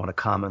 you do not want to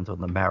comment on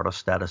the marital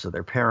status of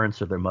their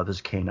parents or their mother's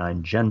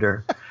canine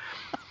gender.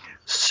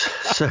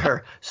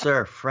 Sir,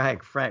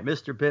 Frank,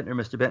 Mr.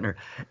 Bittner.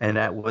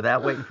 And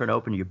without waiting for an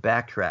open, you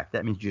backtrack.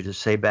 That means you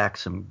just say back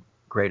some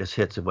greatest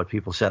hits of what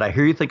people said. I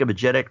hear you think of a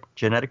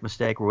genetic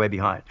mistake. We're way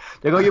behind.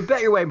 They go, you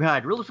bet you're way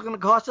behind. Really, it's going to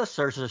cost us?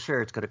 Sir,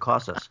 it's going to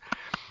cost us.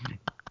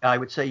 I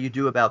would say you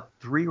do about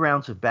 3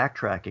 rounds of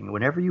backtracking.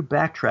 Whenever you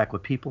backtrack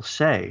what people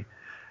say,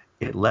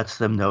 it lets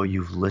them know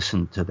you've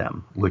listened to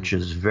them, which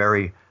is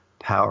very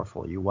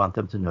powerful. You want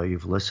them to know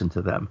you've listened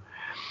to them.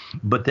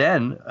 But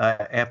then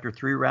after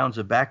 3 rounds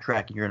of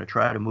backtracking, you're going to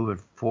try to move it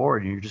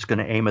forward, and you're just going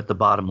to aim at the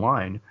bottom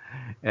line.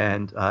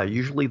 And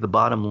usually the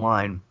bottom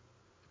line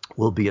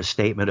will be a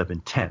statement of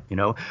intent.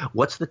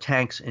 What's the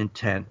tank's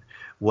intent?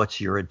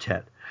 What's your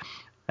intent?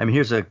 I mean,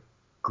 here's a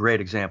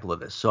great example of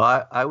this. So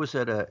I was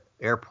at an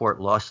airport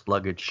lost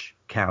luggage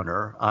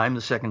counter. I'm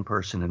the second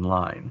person in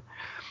line.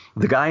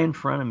 The guy in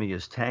front of me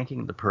is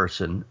tanking the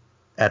person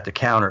at the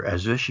counter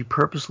as if she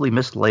purposely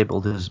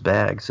mislabeled his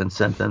bags and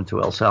sent them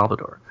to El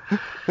Salvador.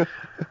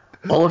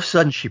 All of a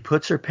sudden, she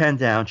puts her pen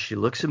down. She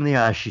looks him in the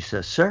eye. She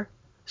says,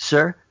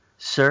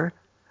 Sir,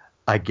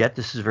 I get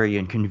this is very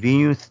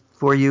inconvenient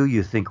for you.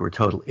 You think we're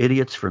total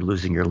idiots for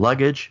losing your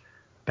luggage.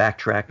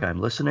 Backtrack, I'm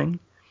listening.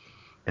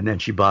 And then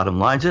she bottom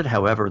lines it.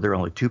 However, there are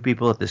only 2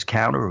 people at this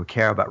counter who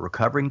care about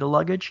recovering the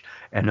luggage.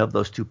 And of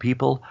those 2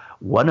 people,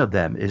 one of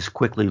them is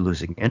quickly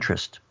losing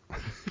interest.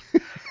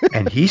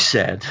 And he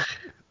said,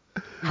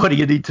 what do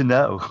you need to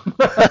know?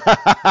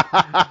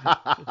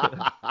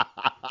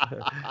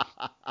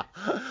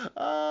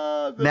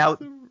 Oh, now,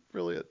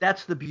 brilliant.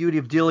 That's the beauty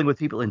of dealing with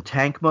people in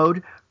tank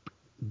mode.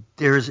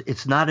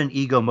 it's not an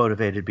ego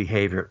motivated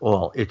behavior at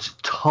all. It's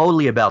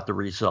totally about the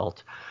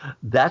result.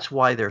 That's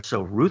why they're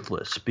so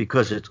ruthless,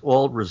 because it's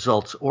all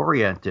results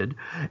oriented.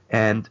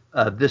 And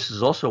this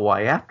is also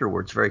why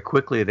afterwards, very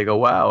quickly, they go,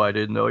 wow, I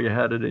didn't know you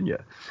had it in you.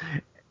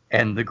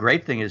 And the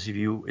great thing is, if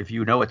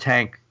you know a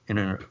tank in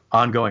an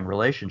ongoing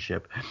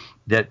relationship,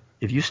 that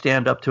if you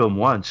stand up to them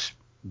once,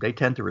 they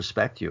tend to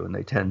respect you and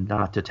they tend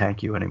not to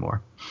tank you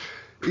anymore.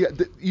 Yeah,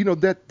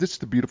 this is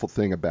the beautiful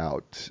thing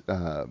about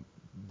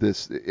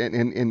this,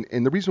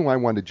 and the reason why I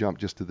wanted to jump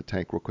just to the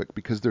tank real quick,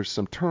 because there's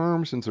some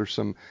terms and there's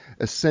some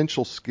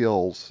essential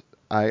skills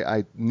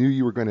I knew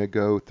you were going to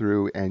go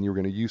through, and you were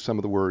going to use some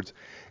of the words,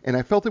 and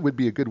I felt it would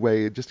be a good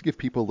way just to give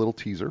people a little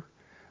teaser.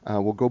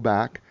 We'll go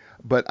back,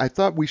 but I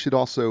thought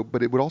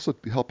but it would also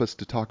help us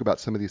to talk about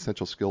some of the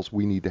essential skills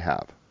we need to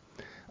have.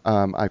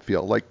 I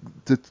feel like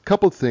the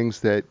couple of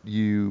things that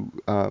you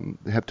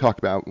have talked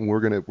about, and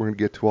we're gonna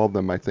get to all of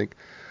them, I think,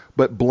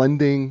 but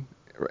blending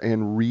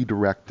and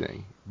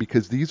redirecting,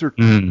 because these are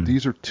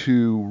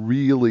two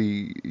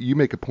really, you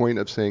make a point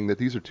of saying that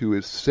these are two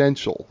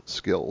essential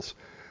skills,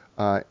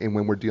 and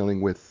when we're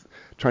dealing with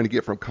trying to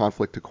get from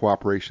conflict to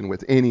cooperation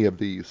with any of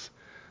these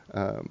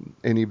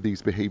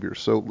behaviors.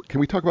 So can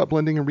we talk about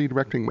blending and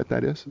redirecting, what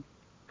that is?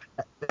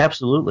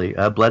 Absolutely.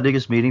 Blending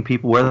is meeting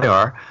people where they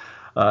are,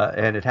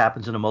 and it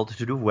happens in a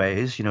multitude of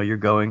ways. You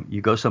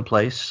go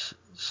someplace,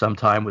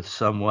 sometime with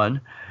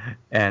someone,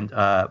 and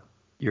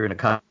you're in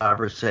a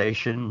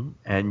conversation,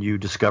 and you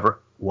discover,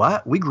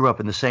 what? We grew up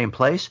in the same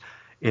place.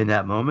 In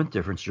that moment,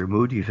 difference your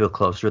mood, you feel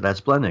closer.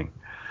 That's blending.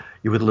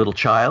 You're with a little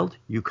child,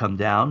 you come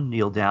down,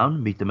 kneel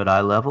down, meet them at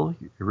eye level.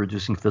 You're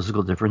reducing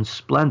physical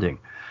difference, blending.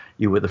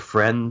 You're with a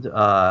friend,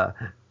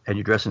 and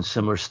you dress in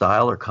similar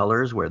style or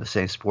colors, wear the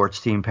same sports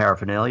team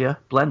paraphernalia,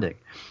 blending.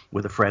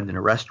 With a friend in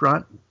a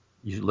restaurant,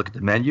 you look at the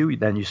menu,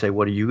 then you say,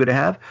 what are you going to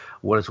have?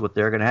 What is what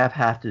they're going to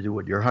have to do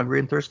what you're hungry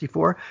and thirsty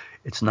for?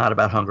 It's not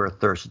about hunger or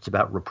thirst. It's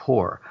about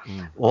rapport.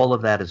 All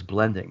of that is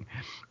blending.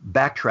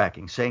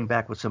 Backtracking, saying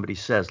back what somebody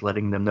says,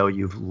 letting them know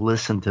you've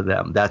listened to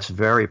them. That's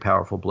very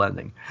powerful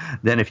blending.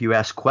 Then if you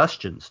ask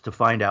questions to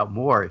find out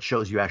more, it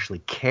shows you actually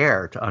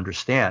care to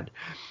understand.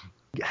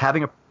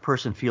 Having a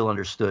person feel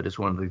understood is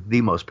one of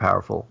the most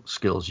powerful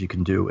skills you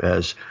can do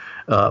as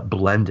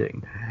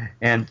blending.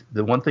 And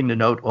the one thing to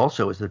note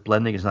also is that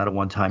blending is not a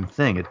one-time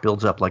thing. It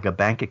builds up like a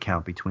bank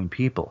account between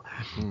people.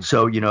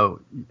 So,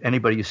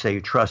 anybody you say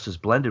you trust is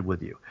blended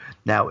with you.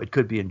 Now, it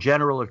could be in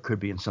general, it could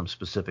be in some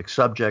specific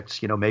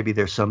subjects. Maybe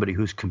there's somebody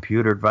whose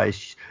computer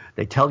advice,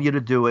 they tell you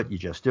to do it, you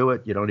just do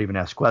it. You don't even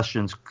ask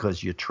questions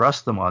because you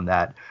trust them on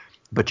that,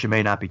 but you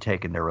may not be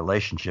taking their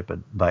relationship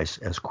advice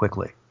as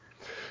quickly.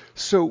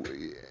 So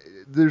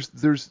there's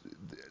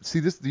see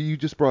this, you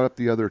just brought up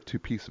the other two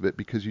pieces of it,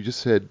 because you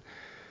just said,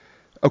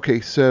 okay,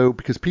 so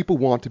because people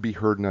want to be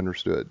heard and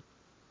understood,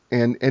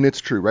 and it's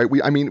true, right?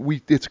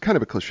 It's kind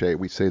of a cliche.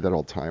 We say that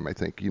all the time, I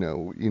think,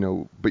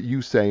 but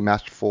you say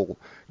masterful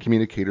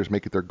communicators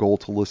make it their goal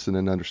to listen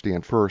and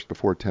understand first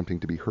before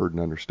attempting to be heard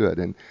and understood.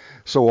 And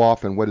so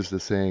often, what is the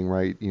saying,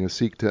 right?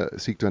 Seek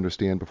to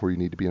understand before you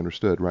need to be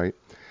understood, right?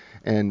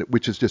 And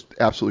which is just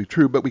absolutely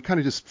true, but we kind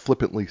of just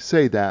flippantly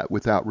say that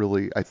without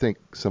really, I think,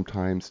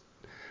 sometimes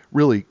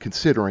really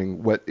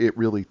considering what it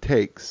really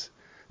takes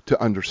to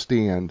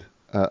understand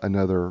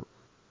another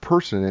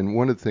person. And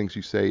one of the things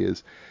you say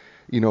is,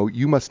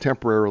 you must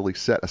temporarily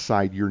set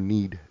aside your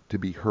need to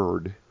be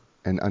heard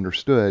and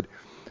understood,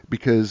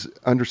 because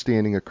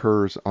understanding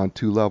occurs on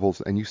two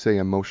levels, and you say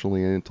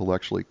emotionally and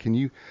intellectually. Can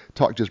you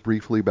talk just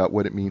briefly about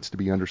what it means to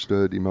be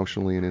understood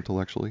emotionally and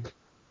intellectually?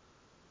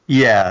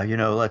 Yeah,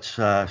 let's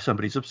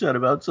somebody's upset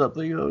about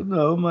something. Oh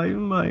no,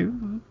 my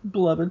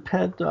beloved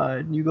pet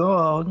died. And you go,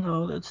 oh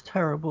no, that's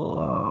terrible.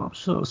 Oh, I'm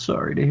so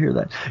sorry to hear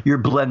that. You're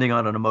blending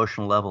on an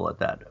emotional level at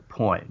that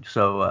point.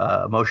 So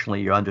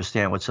emotionally, you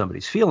understand what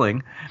somebody's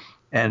feeling,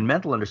 and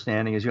mental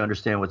understanding is you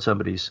understand what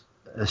somebody's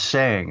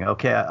saying.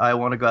 Okay, I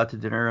want to go out to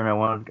dinner,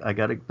 and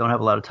don't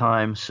have a lot of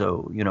time,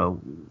 so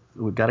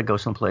we've got to go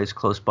someplace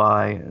close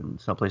by and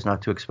someplace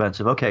not too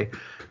expensive. Okay,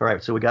 all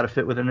right, so we got to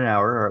fit within an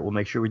hour. All right, we'll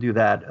make sure we do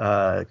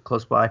that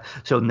close by.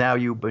 So now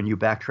when you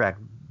backtrack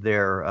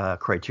their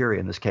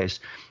criteria in this case,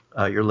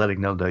 you're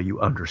letting them know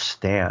you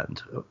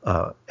understand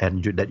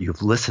and that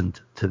you've listened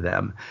to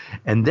them.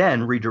 And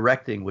then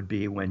redirecting would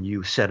be when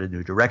you set a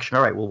new direction.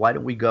 All right, well, why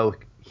don't we go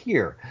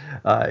here?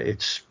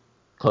 It's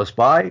close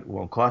by, it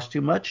won't cost too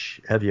much.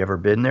 Have you ever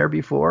been there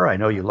before? I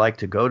know you like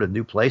to go to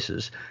new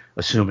places,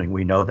 assuming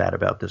we know that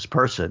about this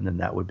person, and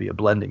that would be a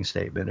blending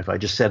statement. If I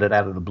just said it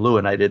out of the blue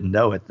and I didn't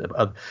know it,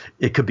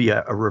 it could be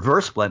a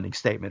reverse blending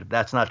statement if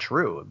that's not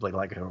true. It'd be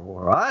like,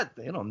 what?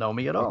 They don't know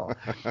me at all.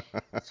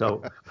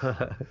 So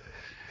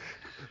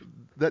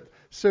that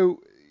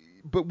so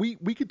but we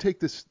could take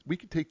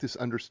this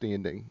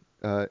understanding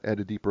at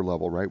a deeper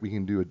level, right? We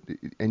can do it,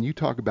 and you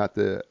talk about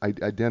the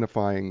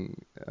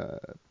identifying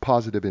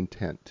positive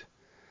intent.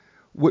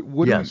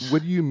 yes.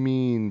 What do you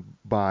mean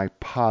by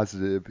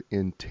positive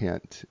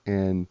intent,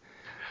 and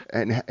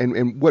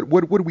what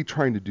are we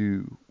trying to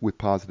do with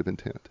positive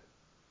intent?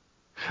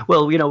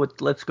 Well,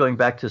 let's going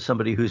back to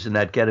somebody who's in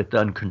that get it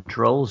done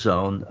control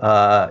zone.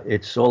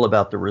 It's all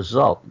about the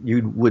result.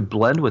 You would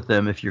blend with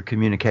them if your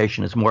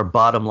communication is more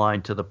bottom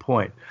line to the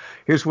point.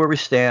 Here's where we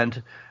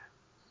stand.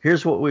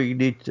 Here's what we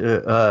need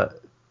to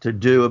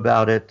do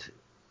about it.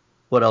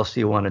 What else do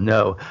you want to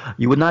know?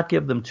 You would not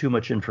give them too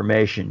much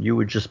information. You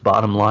would just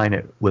bottom line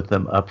it with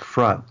them up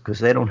front because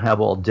they don't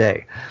have all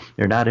day.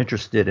 They're not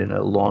interested in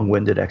a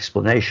long-winded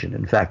explanation.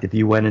 In fact, if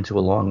you went into a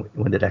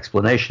long-winded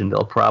explanation,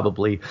 they'll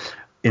probably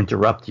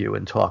interrupt you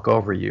and talk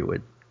over you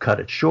and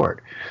cut it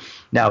short.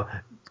 Now,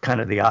 kind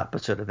of the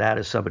opposite of that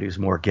is somebody who's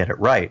more get it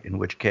right, in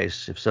which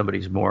case if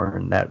somebody's more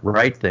in that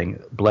right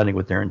thing, blending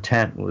with their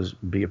intent was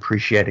be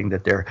appreciating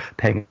that they're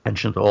paying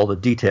attention to all the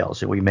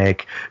details and we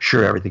make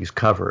sure everything's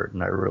covered.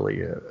 And I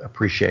really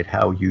appreciate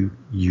how you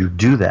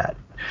do that.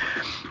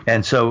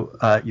 And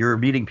so you're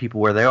meeting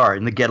people where they are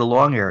in the get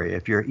along area.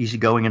 If you're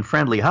easygoing and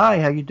friendly, hi,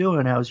 how you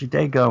doing? How's your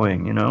day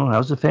going?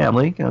 How's the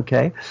family?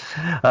 Okay.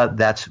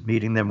 That's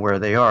meeting them where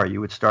they are.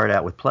 You would start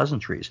out with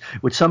pleasantries.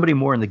 With somebody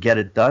more in the get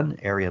it done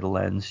area of the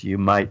lens, you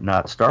might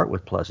not start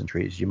with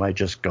pleasantries. You might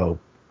just go,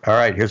 all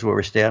right, here's where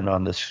we stand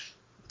on this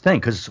thing,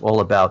 because it's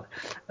all about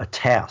a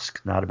task,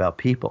 not about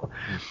people.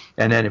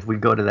 And then if we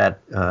go to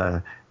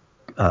that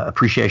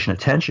appreciation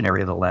attention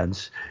area of the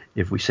lens,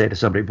 if we say to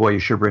somebody, boy, you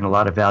sure bring a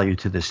lot of value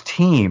to this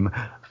team,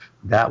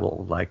 that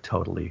will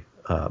totally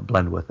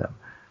blend with them.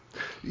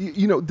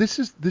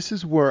 This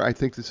is where I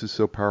think this is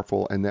so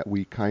powerful, and that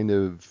we kind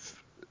of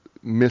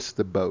miss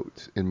the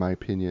boat, in my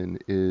opinion,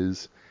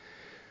 is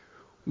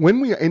when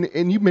we,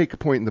 and you make a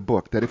point in the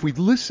book that if we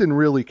listen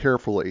really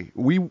carefully,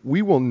 we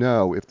will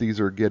know if these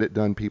are get it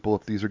done people,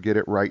 if these are get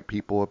it right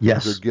people, if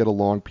Yes. these are get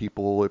along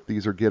people, if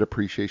these are get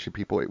appreciation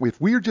people. If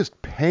we are just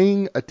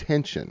paying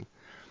attention,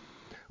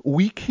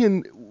 we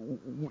can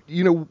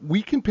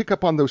pick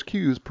up on those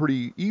cues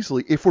pretty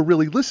easily if we're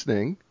really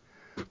listening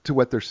to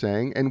what they're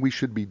saying, and we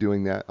should be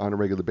doing that on a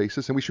regular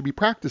basis, and we should be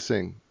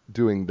practicing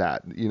doing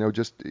that.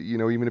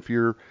 Even if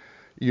you're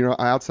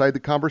outside the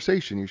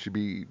conversation, you should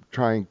be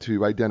trying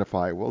to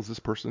identify, well, is this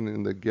person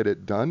in the get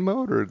it done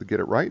mode or the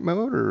get it right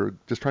mode, or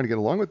just trying to get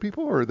along with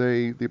people, or are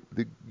they the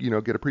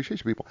get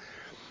appreciation people?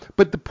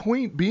 But the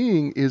point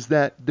being is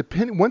that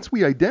once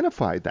we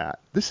identify that,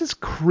 this is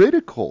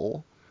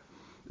critical,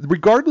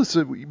 regardless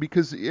of,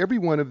 because every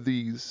one of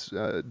these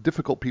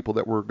difficult people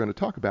that we're going to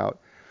talk about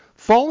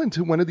fall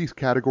into one of these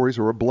categories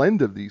or a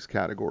blend of these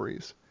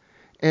categories.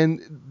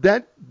 And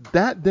that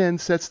then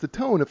sets the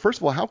tone of, first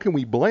of all, how can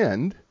we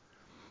blend?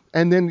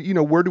 And then,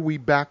 where do we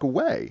back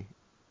away?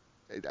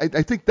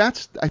 I think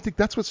that's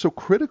what's so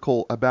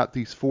critical about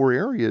these four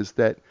areas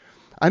that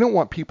I don't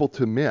want people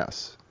to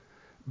miss,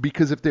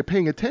 because if they're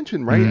paying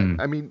attention, right?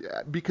 I mean,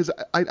 because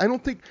I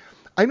don't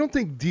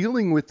think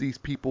dealing with these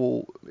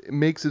people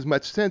makes as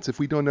much sense if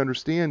we don't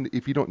understand,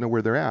 if you don't know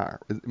where they are.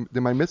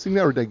 Am I missing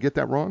that, or did I get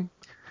that wrong?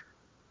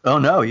 Oh,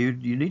 no, you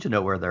need to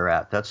know where they're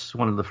at. That's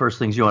one of the first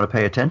things you want to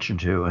pay attention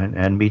to,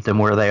 and meet them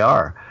where they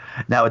are.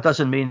 Now, it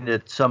doesn't mean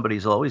that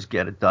somebody's always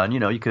get it done.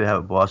 You could have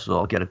a boss who's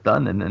all get it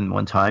done, and then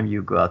one time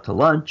you go out to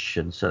lunch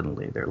and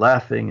suddenly they're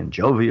laughing and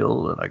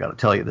jovial, and I got to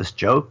tell you this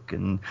joke,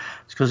 and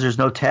it's because there's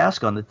no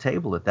task on the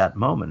table at that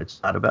moment.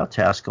 It's not about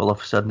task. All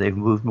of a sudden they've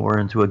moved more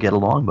into a get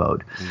along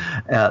mode.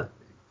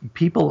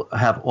 People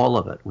have all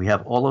of it. We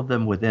have all of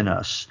them within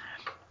us.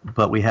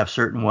 But we have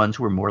certain ones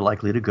we're more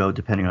likely to go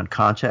depending on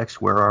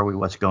context, where are we,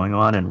 what's going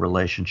on, and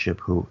relationship,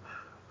 who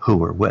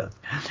we're with.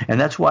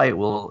 And that's why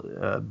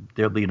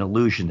there'll be an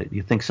illusion that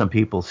you think some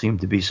people seem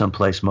to be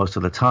someplace most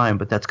of the time,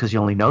 but that's because you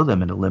only know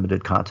them in a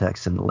limited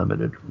context and a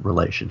limited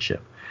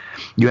relationship.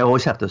 You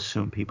always have to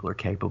assume people are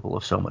capable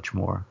of so much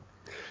more.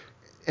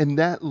 And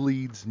that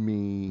leads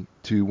me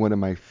to one of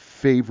my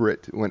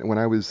favorite, when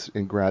I was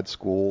in grad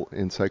school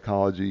in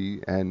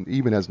psychology, and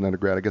even as an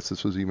undergrad, I guess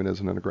this was even as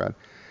an undergrad,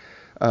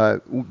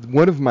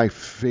 one of my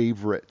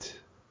favorite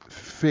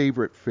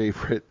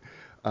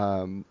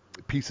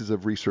pieces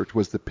of research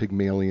was the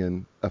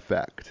Pygmalion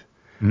effect,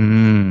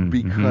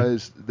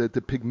 because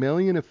the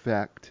Pygmalion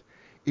effect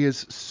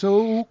is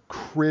so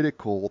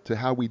critical to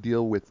how we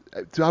deal with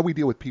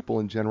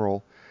people in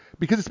general,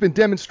 because it's been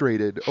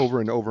demonstrated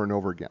over and over and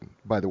over again.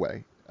 By the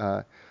way,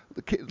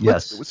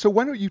 yes. So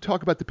why don't you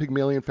talk about the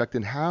Pygmalion effect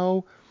and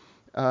how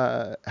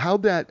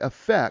that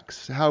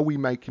affects how we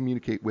might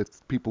communicate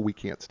with people we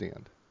can't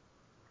stand?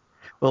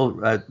 Well,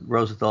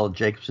 Rosenthal and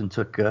Jacobson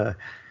took, I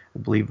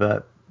believe,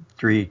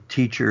 3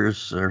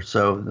 teachers or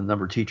so, the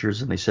number of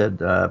teachers, and they said,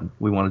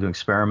 we want to do an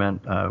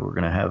experiment. We're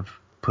going to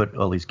put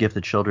all these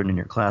gifted children in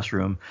your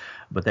classroom,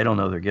 but they don't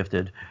know they're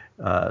gifted.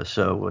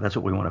 So that's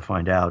what we want to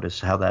find out, is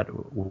how that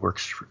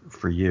works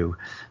for you.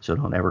 So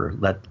don't ever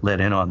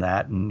let in on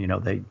that. And,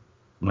 they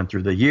went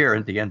through the year.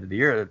 At the end of the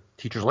year, the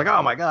teachers were like,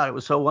 oh, my God, it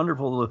was so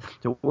wonderful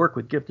to work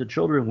with gifted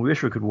children. We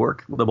wish we could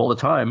work with them all the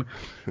time.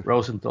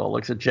 Rosenthal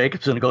looks at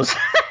Jacobson and goes,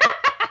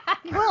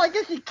 well, I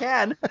guess you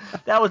can.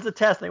 That was the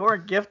test. They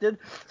weren't gifted.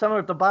 Some were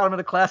at the bottom of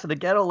the class in the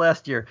ghetto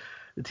last year.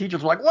 The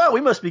teachers were like, well,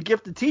 we must be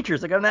gifted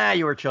teachers. They go, nah,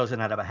 you were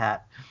chosen out of a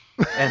hat.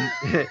 And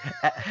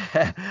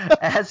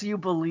as you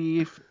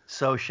believe,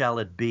 so shall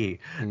it be.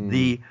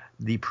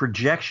 The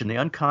projection, the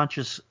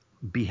unconscious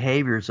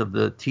behaviors of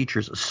the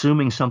teachers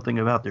assuming something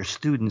about their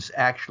students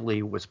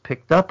actually was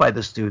picked up by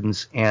the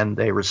students and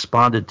they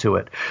responded to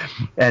it.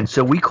 And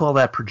so we call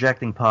that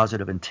projecting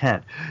positive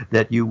intent,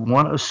 that you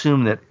want to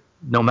assume that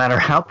no matter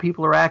how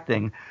people are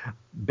acting,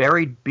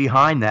 buried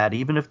behind that,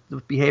 even if the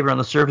behavior on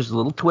the surface is a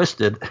little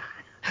twisted,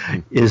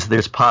 is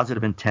there's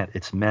positive intent.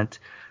 It's meant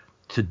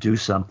to do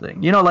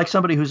something. Like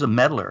somebody who's a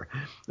meddler.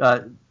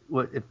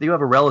 If you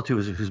have a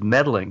relative who's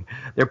meddling,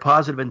 their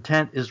positive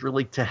intent is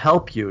really to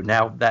help you.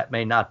 Now, that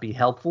may not be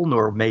helpful,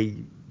 nor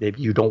maybe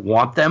you don't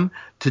want them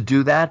to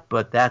do that,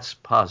 but that's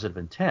positive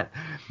intent.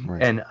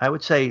 Right. And I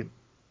would say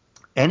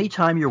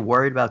anytime you're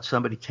worried about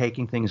somebody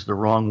taking things the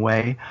wrong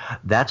way,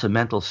 that's a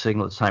mental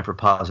signal it's time for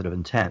positive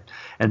intent.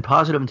 And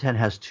positive intent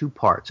has two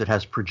parts. It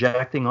has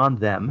projecting on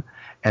them,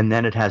 and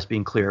then it has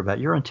being clear about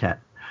your intent.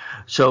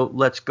 So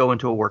let's go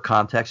into a work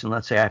context, and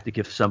let's say I have to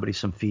give somebody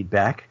some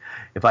feedback.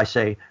 If I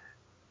say,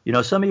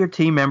 some of your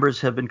team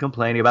members have been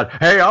complaining about,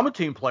 hey, I'm a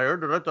team player,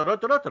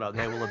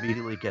 they will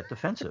immediately get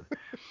defensive.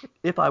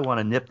 If I want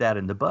to nip that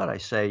in the bud, I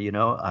say,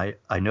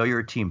 I know you're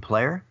a team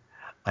player.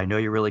 I know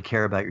you really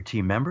care about your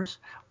team members.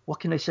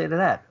 What can I say to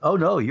that? Oh,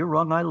 no, you're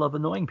wrong. I love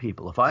annoying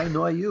people. If I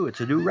annoy you, it's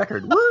a new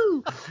record.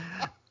 Woo!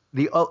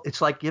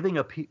 It's like giving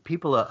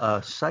people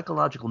a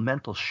psychological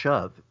mental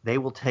shove. They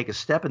will take a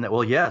step in that.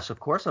 Well, yes, of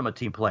course I'm a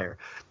team player.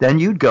 Then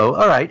you'd go,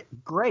 all right,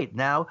 great.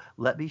 Now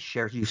let me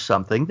share you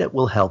something that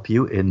will help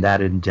you in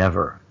that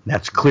endeavor.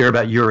 That's clear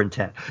about your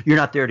intent. You're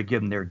not there to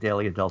give them their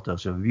daily adult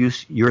dose of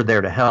abuse. You're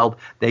there to help.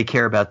 They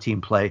care about team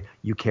play.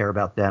 You care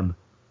about them.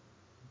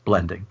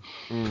 Blending.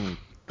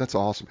 That's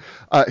awesome.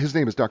 His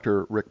name is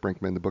Dr. Rick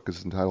Brinkman. The book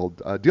is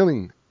entitled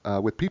Dealing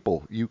with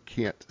People You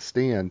Can't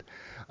Stand.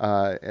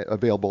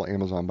 Available on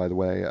Amazon, by the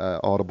way,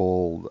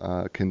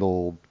 Audible,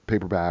 Kindle,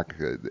 paperback.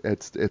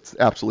 It's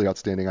absolutely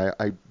outstanding.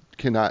 I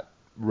cannot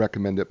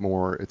recommend it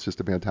more. It's just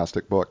a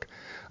fantastic book.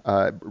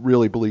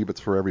 Really believe it's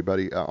for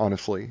everybody.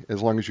 Honestly,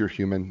 as long as you're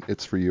human,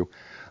 it's for you.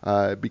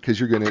 Because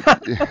you're going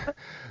to,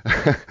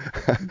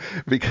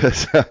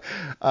 because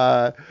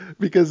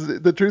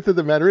the truth of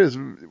the matter is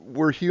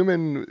we're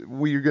human.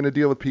 We're going to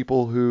deal with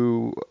people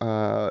who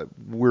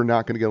we're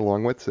not going to get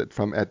along with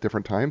at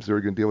different times.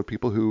 We're going to deal with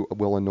people who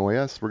will annoy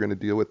us. We're going to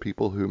deal with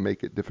people who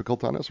make it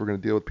difficult on us. We're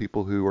going to deal with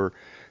people who are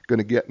going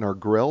to get in our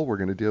grill. We're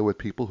going to deal with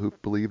people who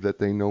believe that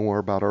they know more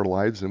about our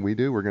lives than we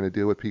do. We're going to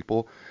deal with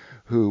people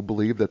who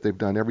believe that they've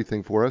done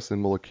everything for us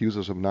and will accuse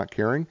us of not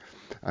caring.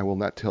 I will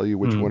not tell you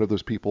which one of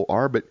those people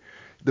are, but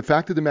the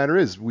fact of the matter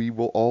is we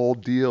will all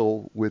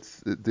deal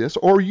with this,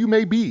 or you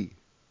may be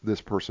this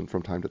person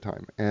from time to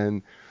time.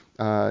 And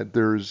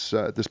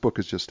this book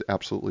is just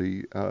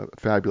absolutely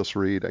fabulous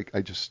read.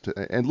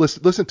 And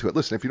listen to it.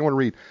 Listen, if you don't want to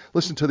read,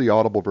 listen to the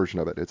Audible version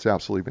of it. It's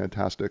absolutely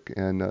fantastic.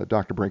 And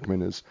Dr.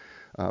 Brinkman is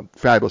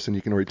fabulous, and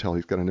you can already tell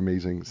he's got an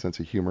amazing sense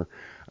of humor.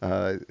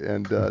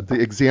 And the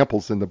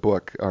examples in the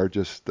book are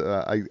just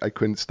I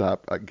couldn't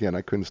stop. Again,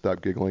 I couldn't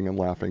stop giggling and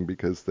laughing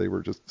because they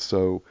were just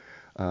so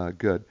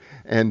good.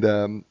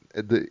 And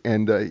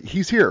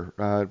he's here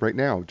right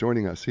now,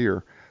 joining us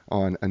here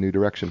on A New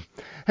Direction.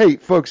 Hey,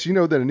 folks, you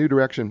know that A New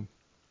Direction,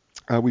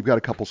 we've got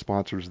a couple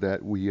sponsors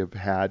that we have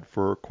had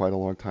for quite a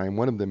long time.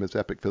 One of them is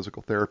Epic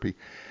Physical Therapy.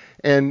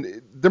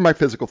 And they're my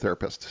physical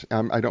therapists.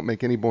 I don't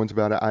make any bones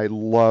about it. I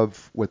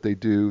love what they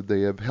do.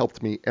 They have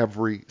helped me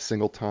every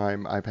single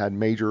time I've had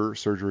major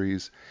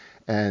surgeries,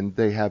 and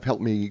they have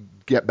helped me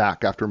get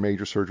back after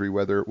major surgery,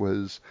 whether it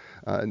was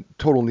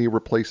total knee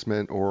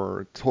replacement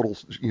or total,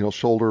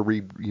 shoulder,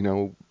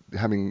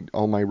 having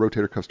all my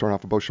rotator cuffs torn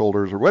off of both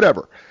shoulders or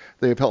whatever.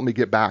 They have helped me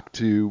get back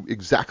to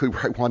exactly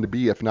where I want to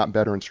be, if not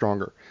better and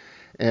stronger.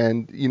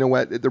 And you know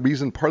what?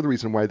 Part of the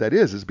reason why that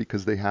is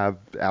because they have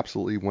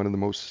absolutely one of the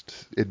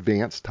most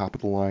advanced,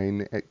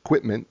 top-of-the-line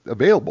equipment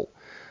available.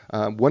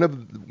 One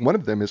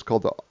of them is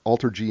called the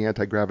Alter-G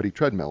anti-gravity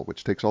treadmill,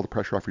 which takes all the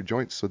pressure off your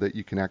joints so that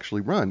you can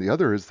actually run. The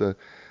other is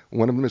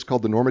one of them is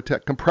called the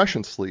Normatec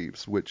compression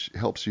sleeves, which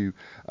helps you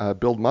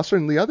build muscle.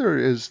 And the other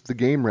is the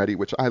Game Ready,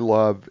 which I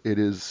love. It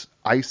is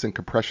ice and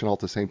compression all at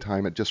the same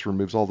time. It just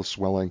removes all the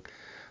swelling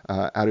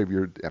out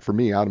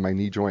of my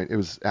knee joint. It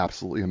was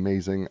absolutely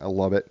amazing. I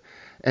love it.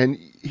 And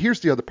here's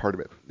the other part of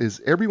it, is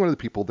every one of the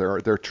people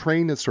there, they're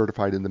trained and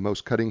certified in the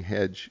most cutting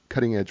edge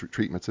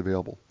treatments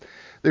available.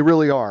 They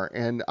really are.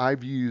 And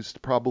I've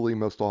used probably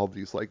most all of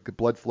these, like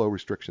blood flow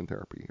restriction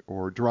therapy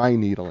or dry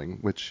needling,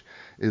 which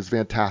is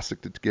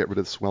fantastic to get rid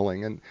of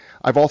swelling. And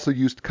I've also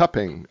used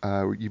cupping.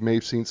 You may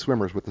have seen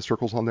swimmers with the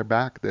circles on their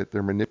back that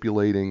they're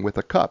manipulating with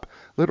a cup,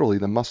 literally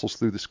the muscles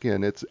through the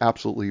skin. It's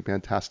absolutely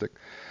fantastic.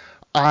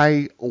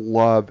 I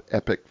love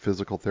Epic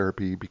Physical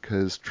Therapy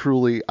because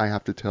truly, I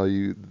have to tell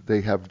you, they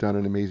have done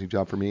an amazing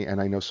job for me,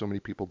 and I know so many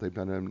people they've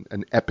done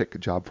an epic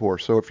job for.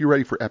 So if you're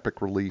ready for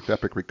epic relief,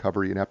 epic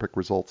recovery, and epic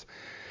results,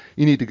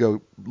 you need to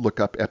go look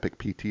up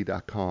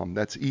epicpt.com.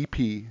 That's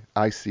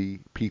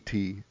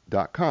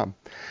EPICPT.com.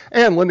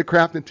 And Linda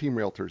Craft and Team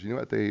Realtors. You know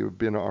what? They've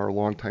been our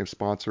longtime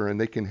sponsor, and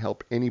they can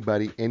help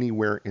anybody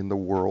anywhere in the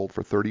world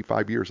for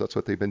 35 years. That's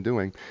what they've been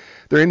doing.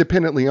 They're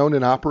independently owned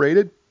and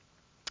operated.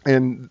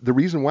 And the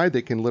reason why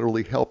they can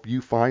literally help you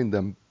find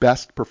the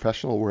best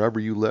professional wherever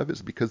you live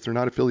is because they're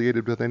not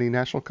affiliated with any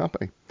national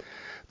company.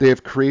 They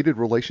have created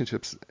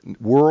relationships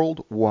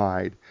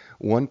worldwide,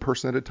 one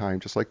person at a time,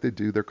 just like they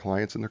do their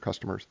clients and their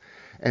customers.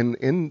 And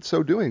in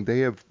so doing, they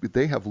have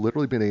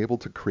literally been able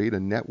to create a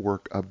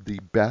network of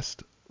the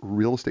best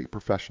real estate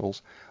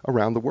professionals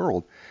around the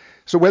world.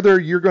 So whether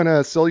you're going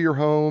to sell your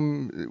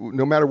home,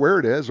 no matter where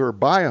it is, or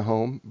buy a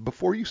home,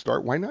 before you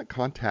start, why not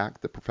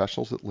contact the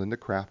professionals at Linda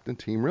Craft and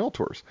Team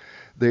Realtors?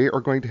 They are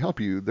going to help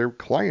you. Their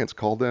clients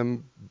call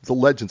them the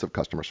legends of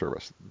customer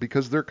service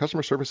because their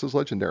customer service is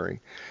legendary.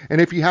 And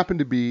if you happen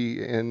to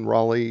be in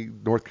Raleigh,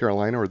 North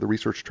Carolina, or the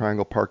Research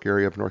Triangle Park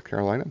area of North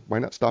Carolina, why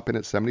not stop in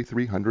at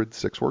 7300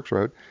 Six Works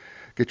Road,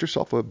 get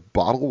yourself a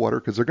bottle of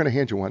water because they're going to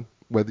hand you one,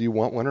 whether you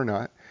want one or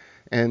not,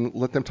 and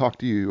let them talk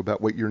to you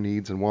about what your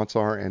needs and wants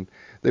are. And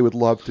they would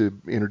love to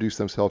introduce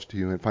themselves to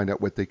you and find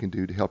out what they can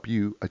do to help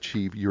you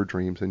achieve your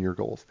dreams and your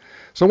goals.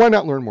 So why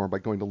not learn more by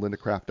going to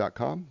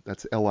lindacraft.com?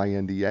 That's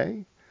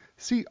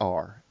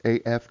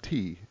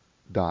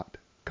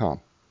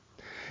LINDACRAFT.com.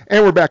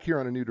 And we're back here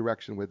on A New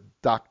Direction with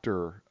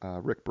Dr.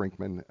 Rick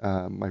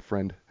Brinkman, my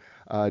friend.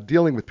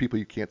 Dealing with People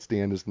You Can't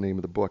Stand is the name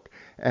of the book,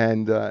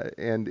 and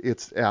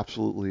it's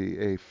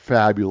absolutely a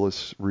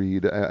fabulous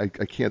read. I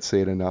can't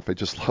say it enough. I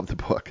just love the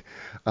book.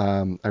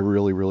 I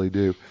really, really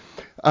do.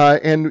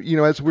 And you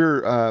know, as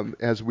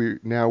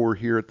we're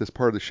here at this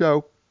part of the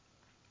show,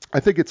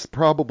 I think it's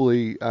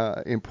probably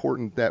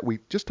important that we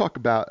just talk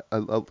about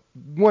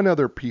one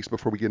other piece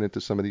before we get into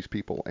some of these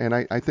people. And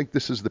I think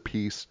this is the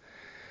piece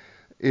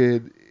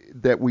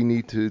that we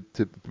need to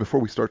before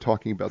we start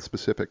talking about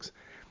specifics.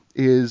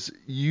 Is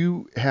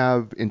you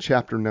have in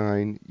chapter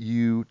 9,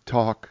 you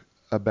talk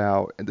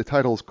about, and the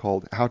title is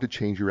called How to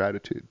Change Your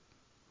Attitude.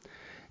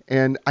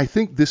 And I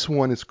think this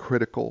one is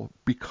critical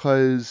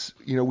because,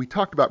 you know, we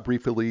talked about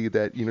briefly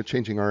that, you know,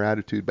 changing our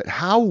attitude, but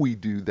how we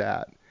do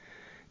that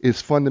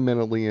is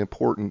fundamentally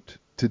important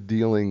to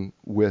dealing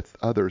with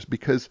others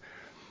because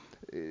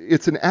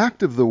it's an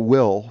act of the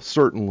will,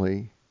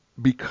 certainly,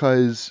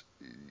 because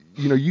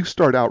you know, you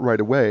start out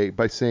right away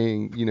by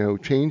saying, you know,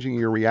 changing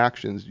your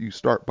reactions. You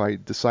start by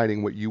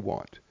deciding what you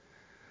want.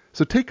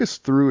 So take us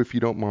through, if you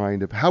don't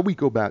mind, of how we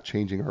go about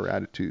changing our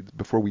attitudes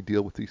before we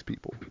deal with these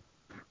people.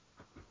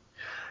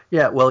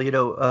 Yeah, well, you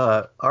know,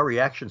 our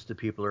reactions to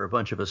people are a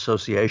bunch of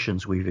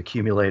associations we've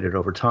accumulated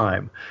over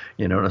time.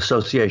 You know, an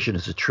association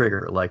is a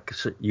trigger, like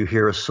you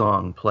hear a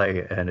song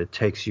play and it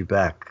takes you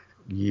back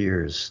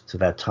years to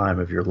that time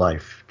of your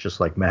life, just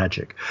like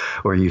magic,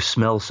 or you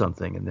smell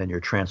something and then you're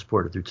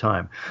transported through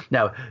time.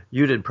 Now,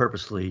 you didn't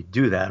purposely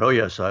do that. Oh,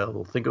 yes, I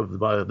will think of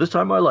this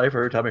time of my life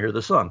every time I hear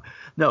this song.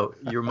 No,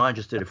 your mind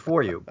just did it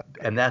for you.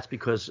 And that's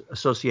because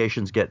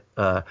associations get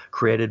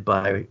created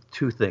by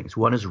two things.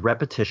 One is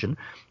repetition,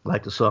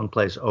 like the song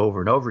plays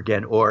over and over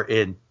again, or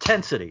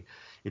intensity.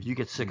 If you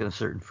get sick of a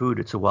certain food,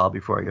 it's a while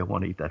before you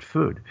want to eat that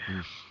food.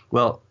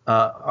 Well,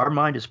 our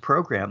mind is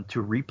programmed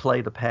to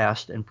replay the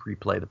past and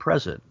replay the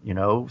present, you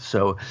know,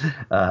 so,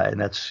 and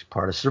that's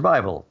part of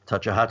survival.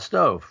 Touch a hot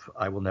stove.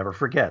 I will never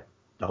forget.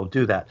 Don't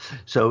do that.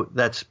 So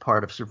that's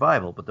part of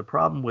survival. But the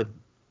problem with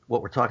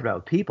what we're talking about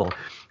with people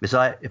is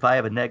if I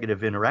have a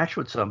negative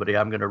interaction with somebody,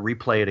 I'm going to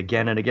replay it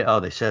again and again.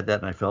 Oh, they said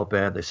that and I felt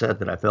bad. They said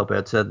that I felt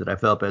bad, said that I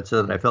felt bad,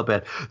 said that I felt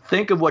bad.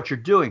 Think of what you're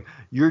doing.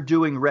 You're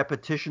doing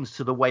repetitions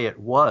to the way it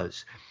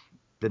was.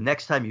 The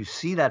next time you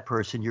see that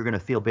person, you're going to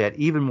feel bad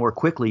even more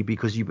quickly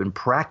because you've been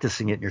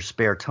practicing it in your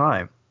spare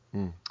time.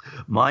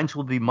 Minds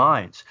will be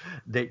minds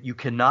that you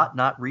cannot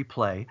not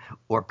replay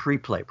or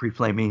pre-play.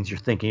 Pre-play means you're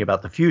thinking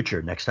about the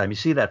future next time you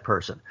see that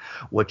person.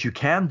 What you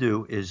can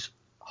do is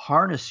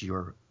harness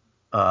your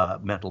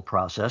mental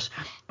process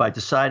by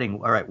deciding,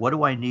 all right, what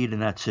do I need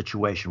in that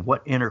situation?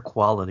 What inner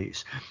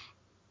qualities?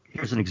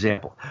 Here's an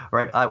example. All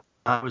right,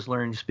 I was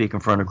learning to speak in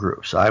front of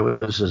groups. I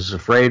was as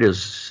afraid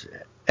as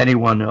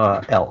anyone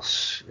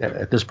else.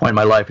 At this point in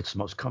my life, it's the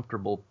most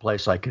comfortable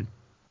place I could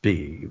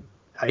be.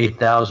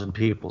 8,000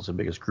 people is the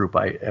biggest group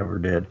I ever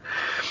did.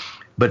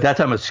 But that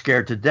time I was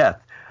scared to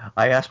death.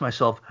 I asked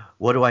myself,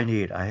 what do I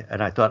need?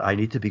 And I thought, I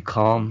need to be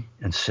calm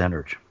and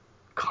centered.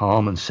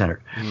 Calm and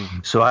centered.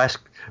 So I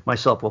asked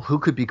myself, well, who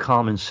could be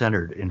calm and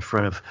centered in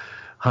front of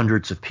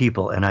hundreds of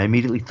people? And I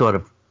immediately thought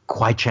of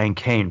Kwai Chang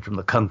Caine from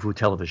the Kung Fu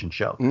television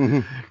show.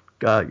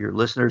 Your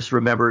listeners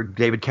remember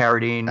David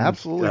Carradine.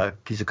 Absolutely.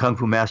 He's a Kung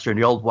Fu master in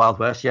the old Wild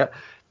West. Yeah.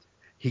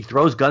 He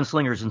throws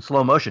gunslingers in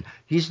slow motion.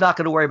 He's not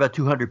going to worry about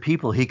 200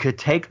 people. He could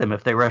take them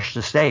if they rush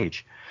the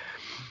stage.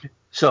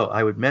 So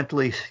I would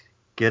mentally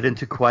get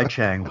into Kwai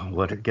Chang,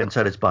 get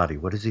inside his body.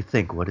 What does he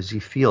think? What does he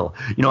feel?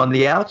 You know, on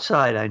the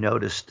outside, I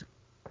noticed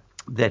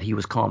that he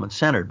was calm and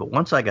centered. But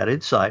once I got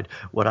inside,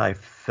 what I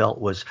felt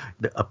was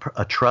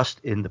a trust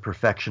in the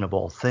perfection of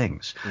all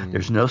things.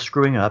 There's no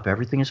screwing up.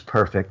 Everything is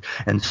perfect.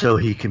 And so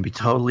he can be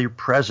totally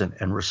present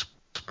and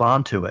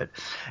respond to it.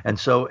 And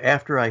so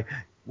after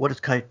what does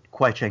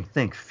Kwai Chang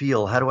think,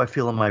 feel? How do I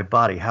feel in my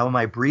body? How am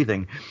I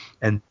breathing?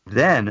 And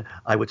then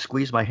I would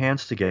squeeze my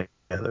hands together,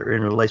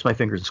 interlace my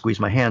fingers and squeeze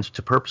my hands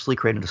to purposely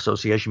create an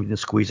association between the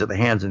squeeze of the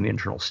hands and the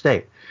internal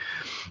state.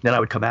 Then I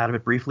would come out of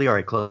it briefly, or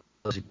I close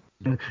it,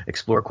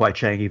 explore Kwai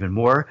Chang even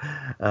more,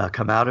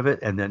 come out of it,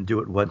 and then do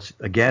it once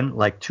again,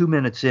 like 2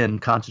 minutes in,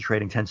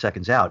 concentrating 10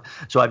 seconds out.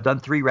 So I've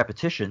done 3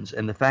 repetitions,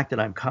 and the fact that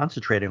I'm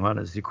concentrating on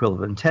it is the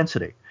equivalent of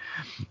intensity.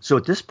 So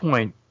at this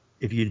point,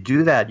 if you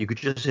do that, you could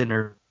just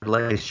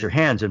interlace your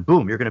hands, and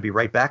boom, you're going to be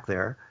right back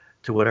there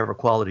to whatever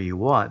quality you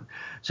want.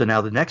 So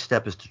now the next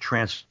step is to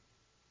transplant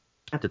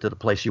it to the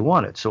place you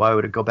want it. So I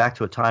would go back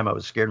to a time I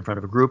was scared in front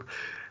of a group.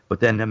 But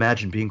then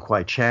imagine being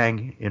Kwai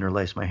Chang,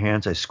 interlace my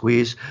hands, I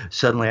squeeze.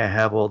 Suddenly I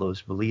have all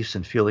those beliefs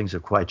and feelings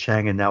of Kwai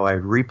Chang, and now I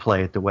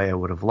replay it the way I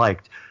would have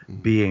liked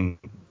being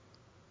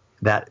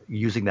that,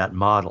 using that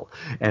model.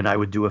 And I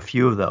would do a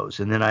few of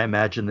those. And then I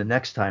imagine the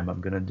next time I'm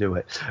going to do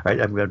it.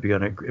 Right? I'm going to be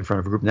in front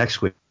of a group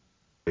next week,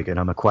 and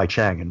I'm a Kwai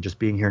Chang, and just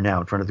being here now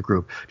in front of the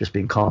group, just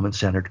being calm and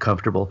centered,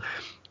 comfortable.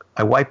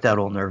 I wiped out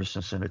all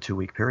nervousness in a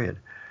 2-week period.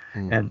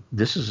 And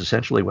this is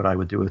essentially what I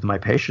would do with my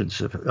patients,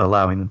 of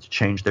allowing them to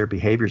change their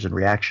behaviors and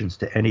reactions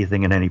to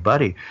anything and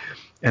anybody.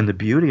 And the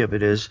beauty of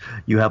it is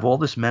you have all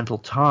this mental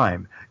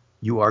time.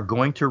 You are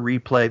going to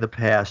replay the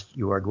past.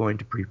 You are going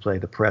to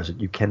replay the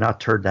present. You cannot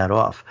turn that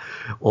off.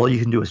 All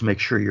you can do is make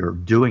sure you're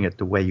doing it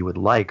the way you would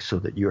like, so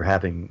that you're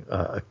having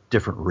a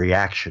different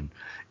reaction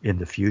in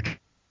the future.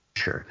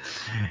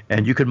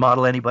 And you can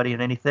model anybody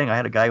and anything. I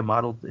had a guy who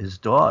modeled his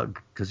dog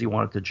because he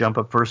wanted to jump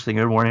up first thing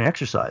in the morning and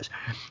exercise.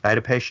 I had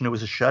a patient who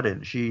was a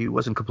shut-in. She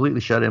wasn't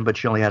completely shut-in, but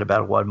she only had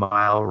about a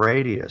 1-mile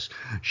radius.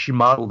 She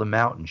modeled a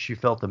mountain. She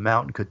felt the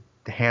mountain could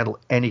handle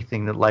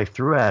anything that life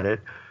threw at it.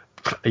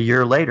 A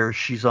year later,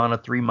 she's on a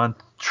 3-month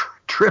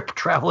trip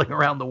traveling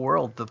around the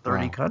world to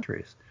 30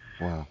 countries.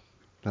 Wow.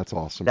 That's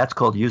awesome. That's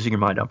called using your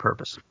mind on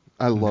purpose.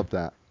 I love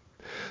that.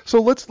 So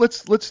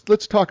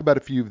let's talk about a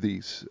few of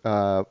these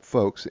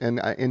folks,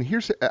 and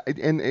here's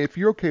and if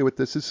you're okay with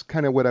this is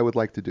kind of what I would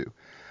like to do.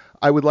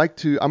 I'm going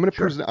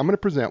to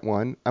present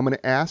one. I'm going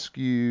to ask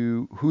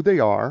you who they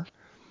are.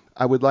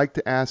 I would like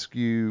to ask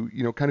you,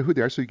 kind of who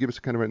they are, so you give us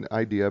kind of an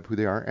idea of who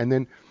they are, and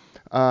then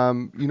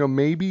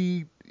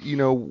maybe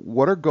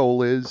what our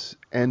goal is,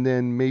 and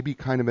then maybe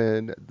kind of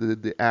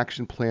the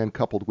action plan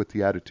coupled with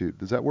the attitude.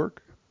 Does that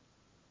work?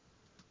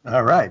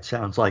 All right.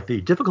 Sounds like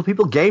the Difficult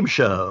People game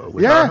show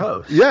with our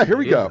host. Yeah, here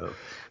we go.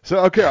 So,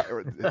 okay,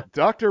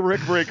 Dr.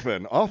 Rick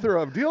Brinkman, author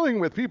of Dealing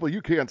with People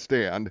You Can't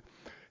Stand.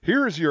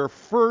 Here's your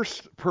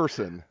first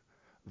person,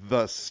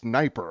 the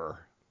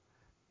sniper.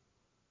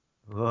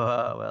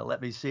 Whoa, well,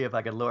 let me see if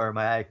I can lower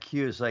my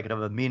IQ so I can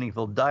have a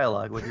meaningful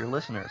dialogue with your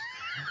listeners.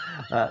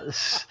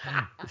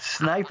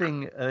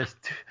 Sniping,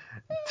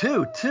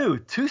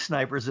 two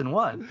snipers in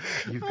one.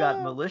 You've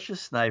got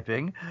malicious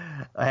sniping,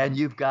 and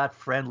you've got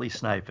friendly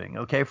sniping.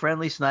 Okay,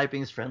 friendly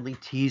sniping is friendly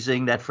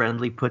teasing, that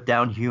friendly put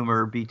down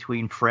humor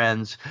between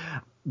friends.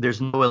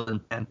 There's no ill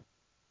intent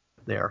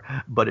there,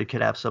 but it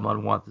could have some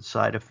unwanted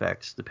side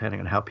effects depending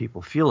on how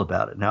people feel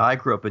about it. Now, I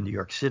grew up in New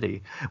York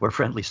City, where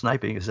friendly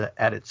sniping is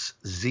at its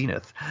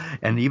zenith,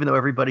 and even though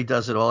everybody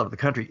does it all over the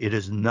country, it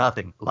is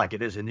nothing like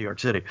it is in New York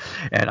City.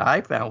 And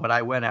I found when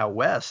I went out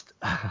west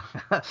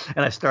and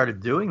I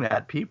started doing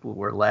that, people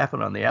were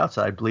laughing on the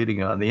outside,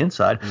 bleeding on the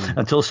inside,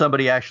 until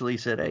somebody actually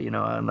said, hey,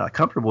 I'm not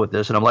comfortable with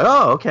this. And I'm like,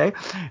 oh, okay,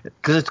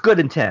 because it's good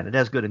intent. It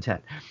has good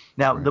intent.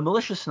 Now, the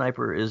malicious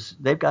sniper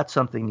they've got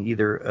something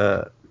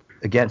either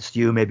against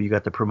you. Maybe you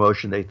got the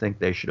promotion they think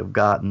they should have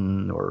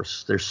gotten, or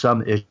there's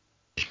some issue.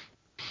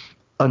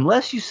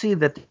 Unless you see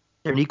that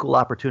they're an equal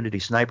opportunity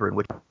sniper in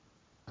which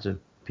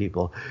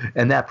people,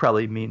 and that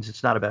probably means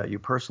it's not about you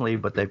personally,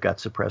 but they've got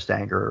suppressed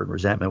anger and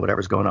resentment,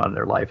 whatever's going on in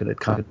their life, and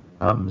it kind of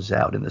comes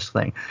out in this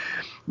thing.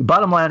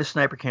 Bottom line is,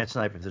 sniper can't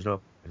snipe if there's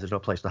no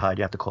place to hide.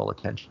 You have to call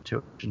attention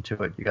to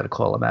it. You got to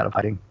call them out of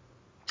hiding.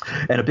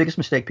 And the biggest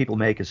mistake people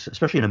make is,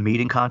 especially in a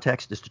meeting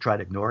context, is to try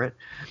to ignore it.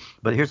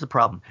 But here's the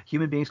problem.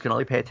 Human beings can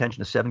only pay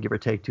attention to 7, give or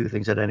take 2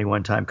 things at any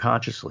one time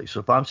consciously.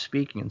 So if I'm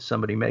speaking and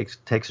somebody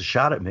takes a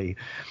shot at me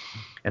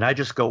and I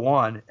just go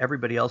on,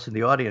 everybody else in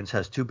the audience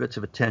has 2 bits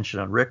of attention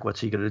on Rick. What's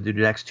he going to do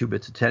next? 2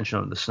 bits of attention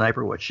on the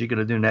sniper. What's she going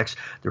to do next?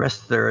 The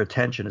rest of their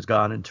attention has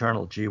gone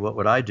internal. Gee, what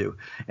would I do?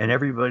 And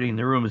everybody in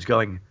the room is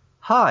going,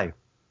 hi,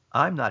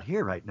 I'm not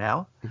here right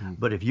now.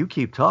 But if you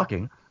keep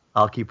talking,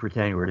 I'll keep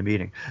pretending we're at a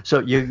meeting. So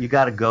you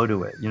got to go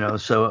to it,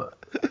 So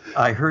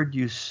I heard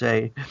you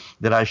say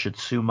that I should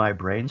sue my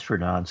brains for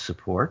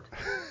non-support.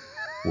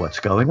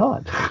 What's going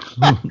on?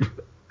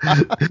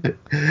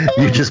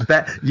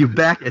 You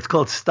back. It's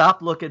called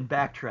stop, look, and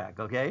backtrack.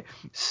 Okay.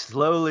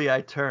 Slowly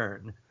I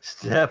turn,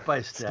 step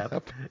by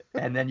step,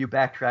 and then you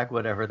backtrack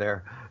whatever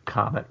their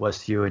comment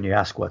was to you, and you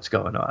ask what's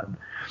going on.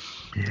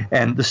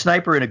 And the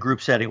sniper in a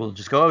group setting will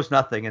just go, oh, it's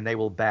nothing, and they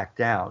will back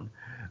down.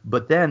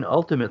 But then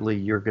ultimately,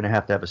 you're going to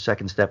have a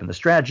second step in the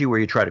strategy where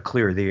you try to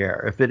clear the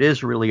air. If it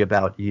is really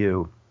about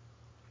you,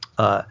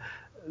 uh,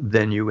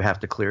 then you have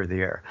to clear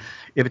the air.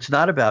 If it's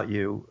not about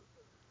you,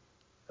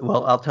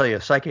 well, I'll tell you,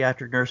 a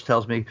psychiatric nurse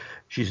tells me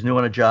she's new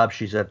on a job.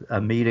 She's at a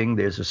meeting.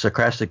 There's a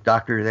sarcastic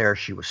doctor there.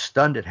 She was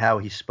stunned at how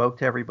he spoke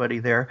to everybody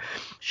there.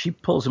 She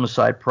pulls him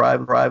aside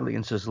privately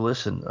and says,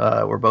 listen,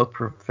 we're both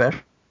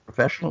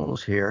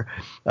professionals here.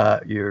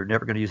 You're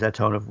never going to use that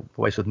tone of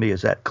voice with me.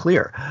 Is that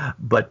clear?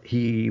 But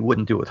he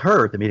wouldn't do it with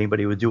her at the meeting, but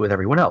he would do it with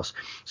everyone else.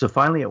 So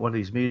finally, at one of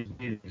these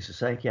meetings, the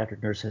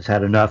psychiatric nurse has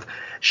had enough.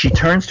 She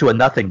turns to a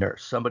nothing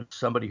nurse,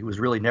 somebody who was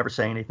really never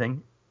saying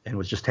anything and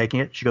was just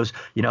taking it. She goes,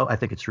 I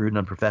think it's rude and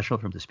unprofessional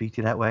for him to speak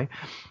to you that way.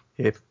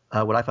 If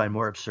what I find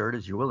more absurd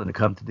is you're willing to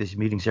come to these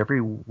meetings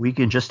every week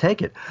and just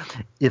take it.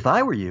 If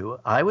I were you,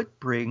 I would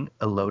bring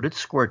a loaded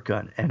squirt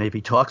gun. And if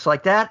he talks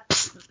like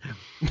that,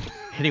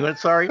 and he went,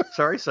 sorry.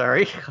 So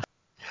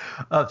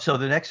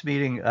the next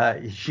meeting,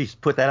 she's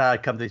put that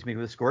out, come to this meeting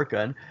with a squirt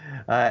gun.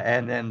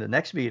 And then the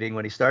next meeting,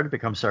 when he started to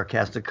become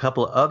sarcastic, a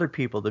couple of other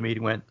people at the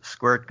meeting went,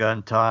 squirt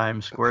gun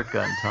time.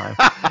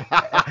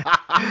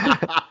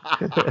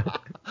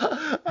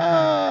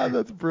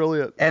 That's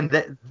brilliant. And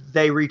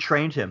they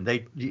retrained him.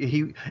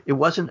 It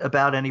wasn't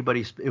about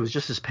anybody's, it was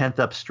just his pent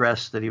up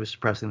stress that he was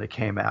suppressing that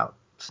came out.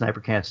 Sniper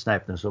can't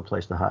snipe, there's no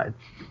place to hide.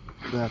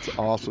 That's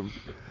awesome.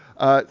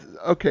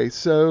 Okay,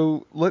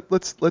 so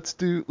let's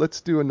do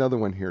another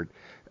one here.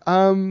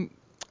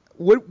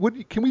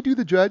 What can we do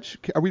the judge?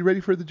 Are we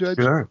ready for the judge?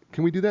 Sure.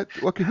 Can we do that?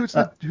 Okay,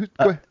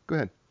 go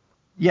ahead.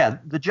 Yeah,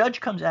 the judge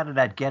comes out of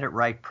that get it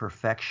right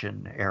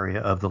perfection area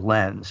of the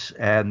lens,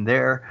 and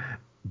they're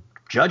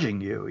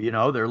judging you.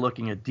 They're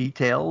looking at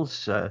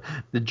details.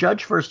 The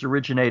judge first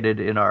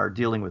originated in our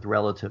Dealing with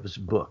Relatives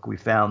book. We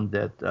found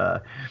that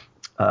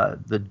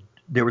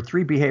there were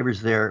 3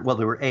 behaviors there. Well,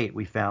 there were 8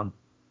 we found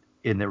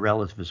in the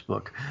relatives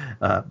book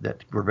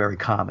that were very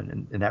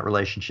common in that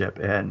relationship.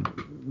 And,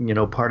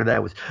 part of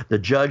that was the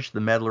judge,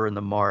 the meddler, and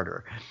the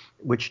martyr,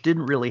 which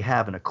didn't really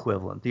have an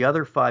equivalent. The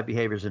other 5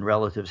 behaviors in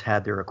relatives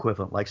had their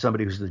equivalent, like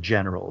somebody who's the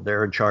general.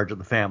 They're in charge of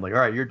the family. All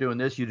right, you're doing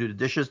this, you do the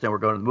dishes, then we're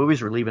going to the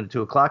movies, we're leaving at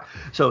 2 o'clock.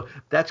 So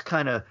that's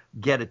kind of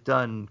get it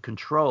done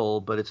control,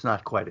 but it's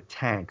not quite a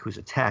tank who's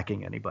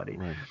attacking anybody.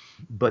 Right.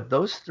 But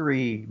those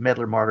 3,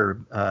 meddler,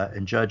 martyr,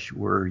 and judge,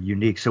 were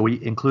unique. So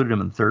we included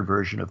them in the 3rd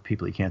version of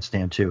People You Can't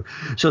Stand Too.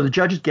 So the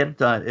judges get it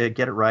done,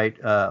 get it right,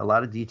 a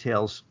lot of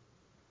details,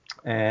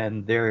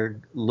 and they're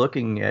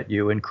looking at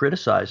you and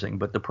criticizing.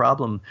 But the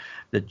problem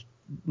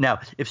now,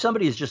 if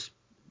somebody is just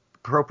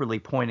appropriately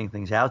pointing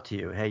things out to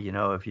you, hey,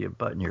 if you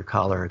button your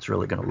collar, it's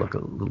really going to look a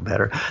little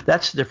better.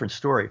 That's a different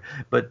story.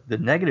 But the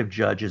negative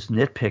judge is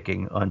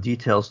nitpicking on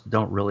details that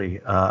don't really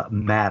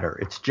matter.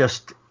 It's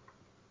just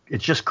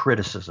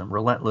criticism,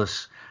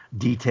 relentless,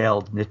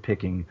 detailed,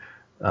 nitpicking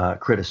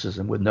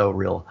criticism with no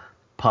real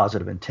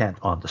positive intent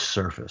on the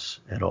surface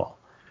at all.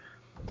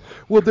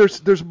 Well,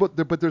 there's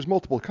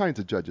multiple kinds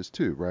of judges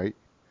too, right?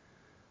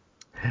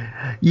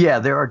 Yeah,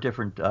 there are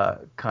different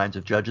kinds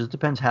of judges. It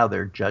depends how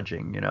they're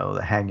judging.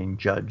 The hanging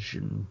judge,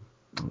 and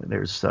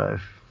there's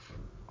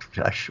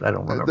gosh, I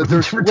don't remember the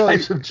different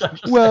types of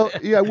judges. So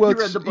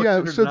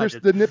there's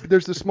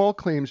there's the small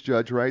claims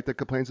judge, right, that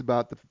complains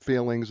about the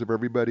failings of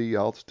everybody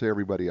else to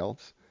everybody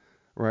else,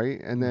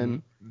 right? And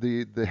then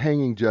the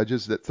hanging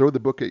judges that throw the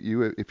book at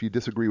you if you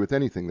disagree with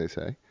anything they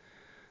say.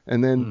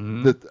 And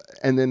then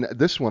then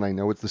this one, I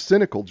know, it's the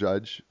cynical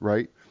judge,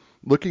 right?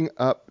 Looking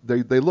up,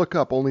 they look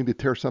up only to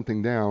tear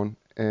something down,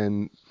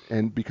 and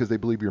because they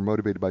believe you're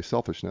motivated by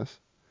selfishness,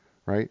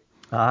 right?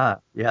 Ah,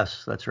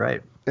 yes, that's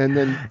right. And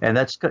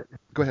that's good.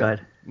 Go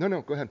ahead.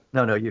 No, go ahead.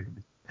 No, you.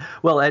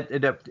 Well,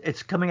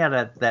 it's coming out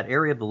of that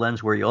area of the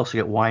lens where you also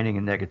get whining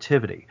and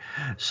negativity.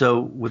 So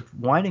with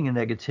whining and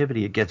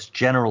negativity, it gets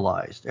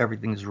generalized.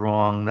 Everything's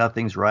wrong,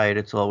 nothing's right.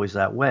 It's always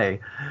that way.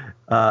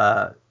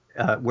 Where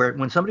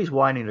when somebody's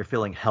whining, they're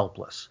feeling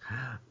helpless.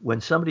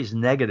 When somebody's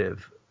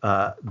negative,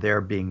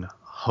 they're being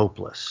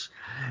hopeless.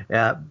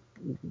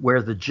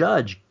 Where the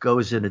judge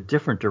goes in a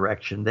different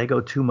direction, they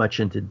go too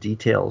much into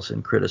details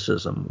and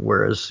criticism.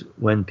 Whereas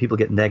when people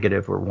get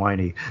negative or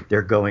whiny,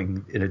 they're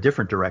going in a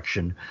different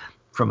direction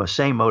from a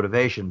same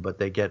motivation, but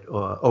they get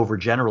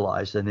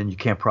overgeneralized, and then you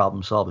can't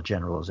problem solve a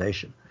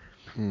generalization.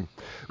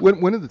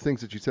 One of the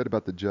things that you said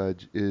about the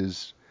judge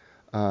is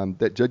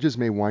that judges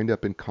may wind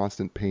up in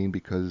constant pain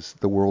because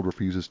the world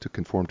refuses to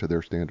conform to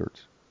their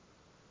standards.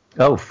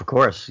 Oh, of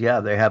course.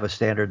 Yeah, they have a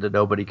standard that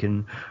nobody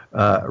can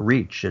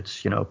reach.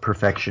 It's,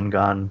 perfection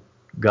gone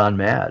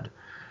mad.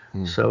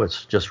 So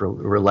it's just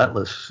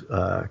relentless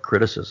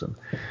criticism.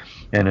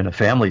 And in a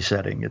family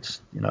setting,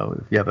 it's,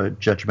 if you have a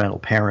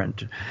judgmental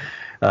parent,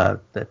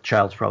 that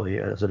child's probably,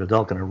 as an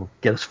adult, going to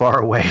get as far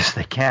away as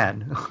they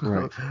can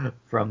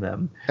from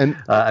them. And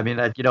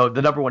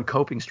the number one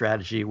coping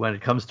strategy when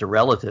it comes to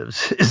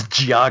relatives is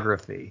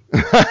geography.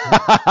 I'm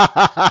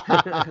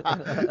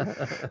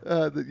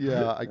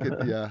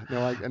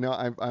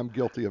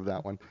guilty of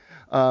that one.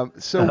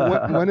 So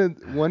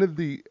one of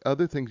the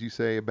other things you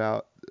say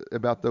about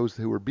about those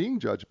who are being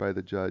judged by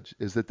the judge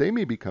is that they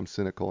may become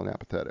cynical and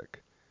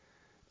apathetic.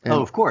 Oh, And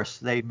of course,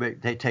 they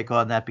take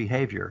on that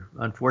behavior.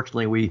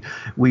 Unfortunately,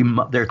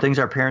 there are things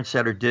our parents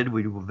said or did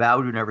we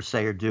vow to never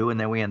say or do, and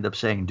then we end up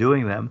saying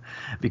doing them,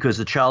 because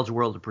the child's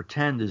world of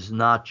pretend is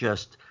not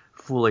just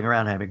fooling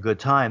around having a good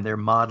time. They're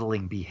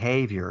modeling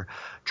behavior,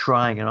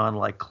 trying it on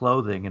like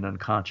clothing, and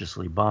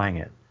unconsciously buying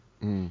it.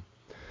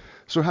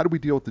 so how do we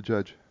deal with the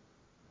judge?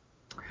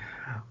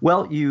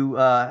 Well, you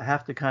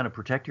have to kind of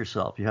protect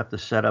yourself. You have to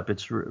set up.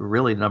 It's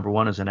really number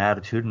one is an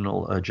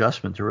attitudinal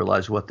adjustment to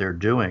realize what they're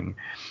doing,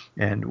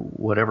 and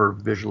whatever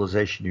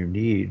visualization you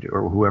need,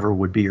 or whoever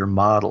would be your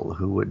model.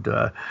 Who would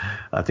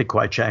I think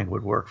Kwai Chang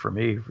would work for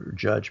me for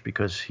judge,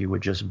 because he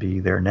would just be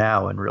there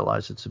now and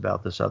realize it's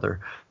about this other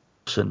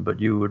person. But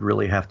you would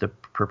really have to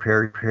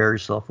prepare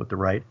yourself with the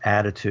right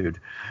attitude,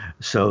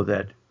 so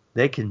that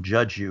they can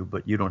judge you,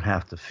 but you don't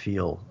have to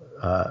feel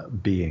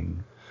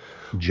being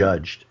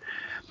judged.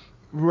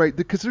 Right,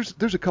 because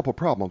there's a couple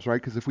problems,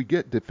 right? Because if we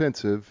get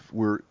defensive,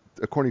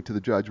 according to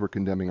the judge, we're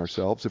condemning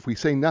ourselves. If we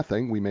say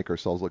nothing, we make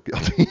ourselves look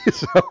guilty.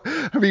 So,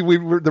 I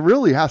mean, there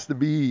really has to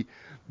be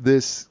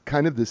this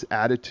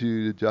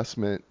attitude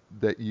adjustment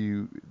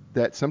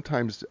that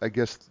sometimes, I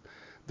guess,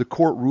 the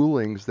court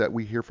rulings that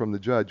we hear from the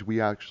judge,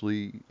 I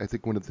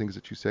think one of the things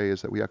that you say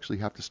is that we actually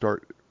have to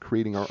start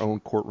creating our own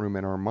courtroom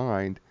in our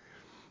mind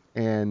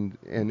and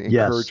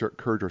Yes.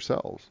 encourage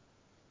ourselves.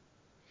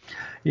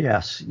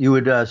 Yes, you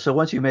would. So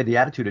once you made the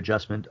attitude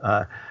adjustment,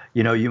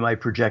 you might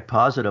project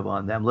positive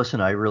on them. Listen,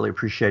 I really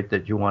appreciate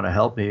that you want to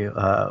help me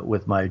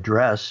with my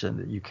dress and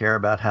that you care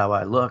about how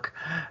I look.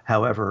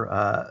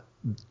 However,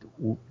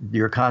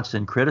 your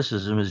constant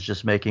criticism is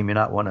just making me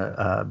not want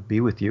to be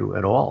with you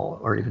at all,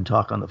 or even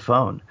talk on the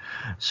phone.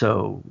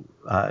 So,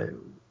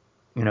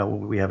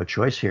 we have a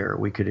choice here.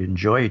 We could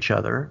enjoy each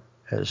other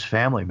as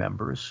family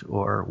members,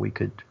 or we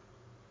could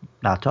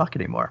not talk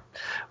anymore.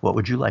 What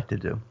would you like to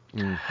do?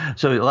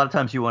 So a lot of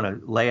times you want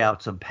to lay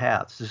out some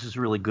paths. This is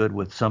really good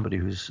with somebody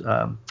who's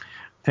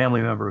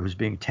family member who's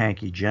being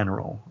tanky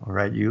general. All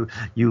right, you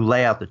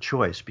lay out the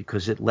choice,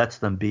 because it lets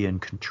them be in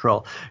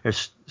control.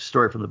 There's a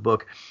story from the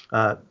book.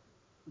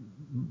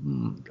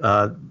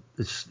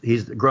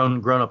 He's a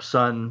grown up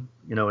son,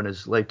 in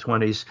his late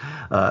 20s.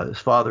 His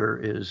father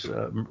is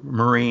a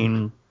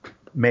Marine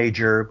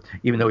major,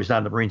 even though he's not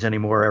in the Marines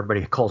anymore.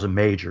 Everybody calls him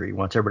Major. He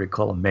wants everybody to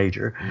call him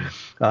Major.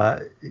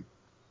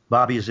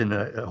 Bobby is in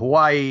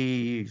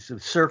Hawaii. He's a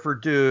surfer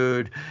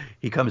dude.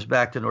 He comes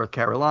back to North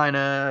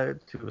Carolina,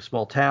 to a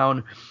small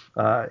town,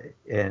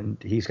 and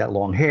he's got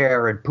long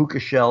hair and puka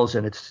shells,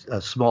 and it's a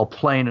small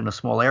plane and a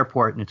small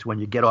airport. And it's when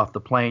you get off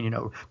the plane,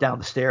 down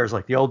the stairs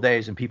like the old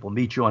days, and people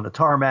meet you on the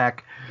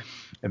tarmac.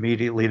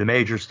 Immediately, the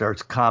major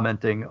starts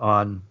commenting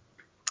on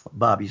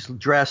Bobby's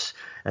dress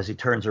as he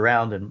turns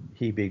around, and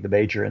he, being the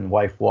major, and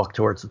wife walk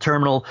towards the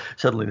terminal.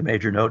 Suddenly the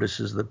major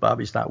notices that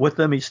Bobby's not with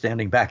them. He's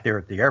standing back there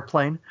at the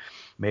airplane.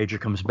 Major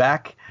comes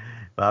back.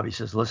 Bobby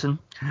says, listen,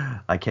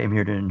 I came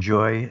here to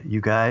enjoy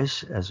you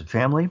guys as a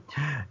family.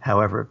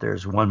 However, if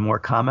there's one more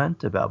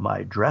comment about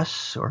my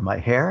dress or my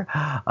hair,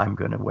 I'm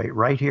going to wait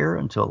right here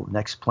until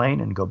next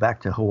plane and go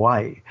back to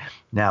Hawaii.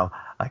 Now,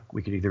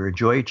 we could either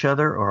enjoy each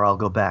other or I'll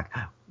go back.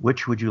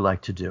 Which would you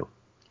like to do?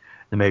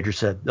 The major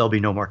said, there'll be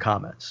no more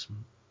comments.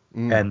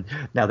 And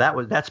now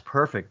that's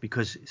perfect,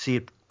 because see,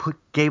 it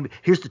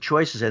here's the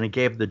choices, and it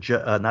gave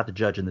not the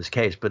judge in this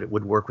case, but it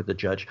would work with the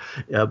judge,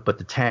 but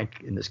the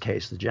tank in this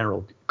case, the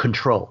general,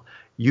 control.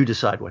 You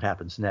decide what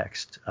happens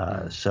next.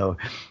 So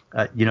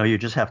you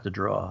just have to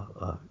draw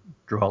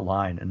a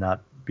line and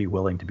not be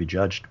willing to be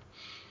judged.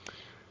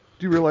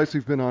 Do you realize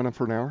we've been on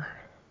for an hour?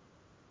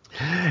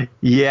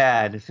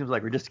 Yeah, and it seems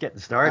like we're just getting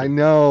started. I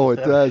know it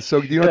does.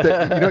 So you know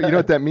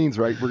what that means,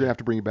 right? We're gonna have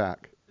to bring you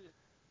back.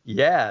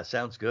 Yeah,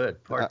 sounds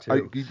good. Part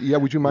 2.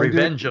 Would you mind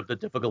Revenge of the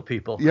Difficult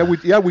People.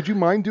 Would you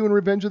mind doing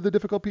Revenge of the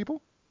Difficult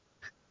People?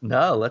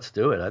 No, let's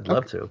do it. I'd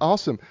love to.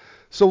 Awesome.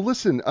 So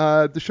listen,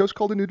 the show's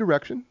called A New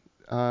Direction,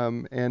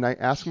 and I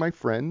asked my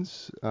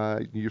friends,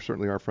 you're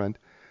certainly our friend,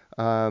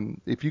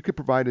 if you could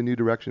provide a new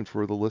direction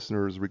for the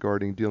listeners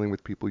regarding dealing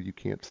with people you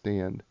can't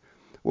stand.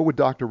 What would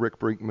Dr. Rick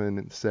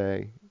Brinkman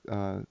say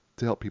to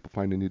help people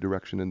find a new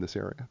direction in this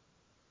area?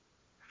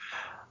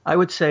 I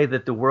would say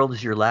that the world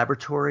is your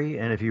laboratory,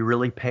 and if you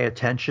really pay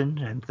attention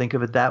and think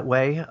of it that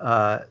way,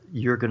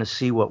 you're going to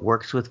see what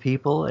works with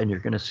people, and you're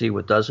going to see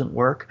what doesn't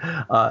work.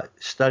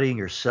 Studying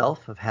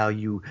yourself, of how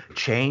you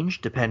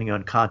change depending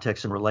on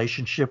context and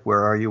relationship.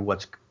 Where are you?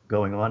 What's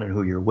going on, and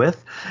who you're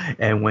with?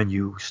 And when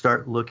you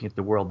start looking at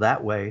the world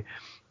that way,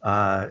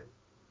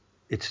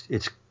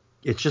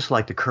 it's just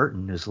like the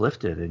curtain is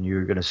lifted, and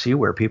you're going to see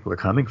where people are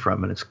coming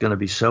from, and it's going to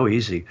be so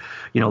easy.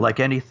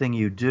 Like anything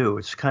you do,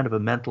 it's kind of a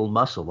mental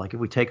muscle. Like if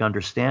we take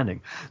understanding,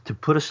 to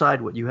put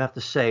aside what you have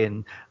to say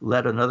and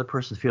let another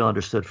person feel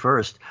understood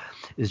first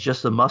is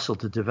just a muscle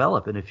to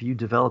develop. And if you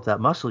develop that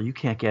muscle, you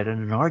can't get in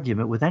an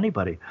argument with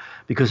anybody,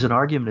 because an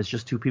argument is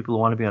just two people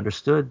who want to be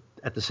understood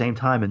at the same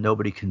time, and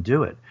nobody can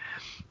do it.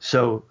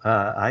 So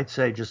I'd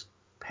say just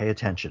pay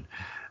attention.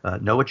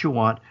 Know what you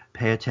want,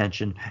 pay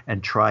attention,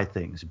 and try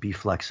things. Be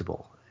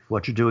flexible. If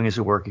what you're doing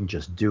isn't working,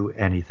 just do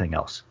anything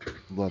else.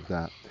 Love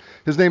that.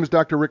 His name is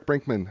Dr. Rick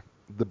Brinkman.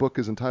 The book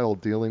is entitled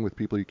Dealing with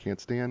People You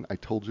Can't Stand. I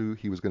told you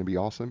he was going to be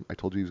awesome. I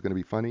told you he was going to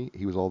be funny.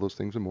 He was all those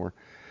things and more.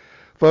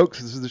 Folks,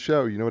 this is the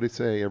show. You know what I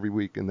say every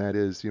week, and that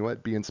is, you know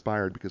what? Be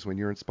inspired, because when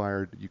you're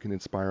inspired, you can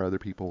inspire other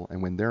people.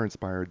 And when they're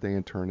inspired, they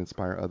in turn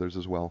inspire others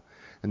as well.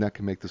 And that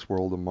can make this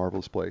world a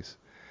marvelous place.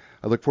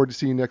 I look forward to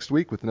seeing you next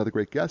week with another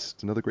great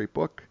guest, another great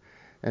book.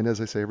 And as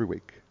I say every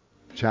week,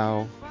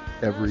 ciao,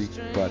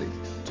 everybody.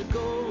 To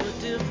go a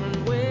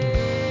different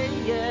way,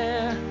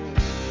 yeah.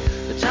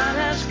 The time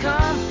has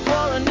come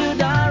for a new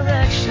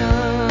direction.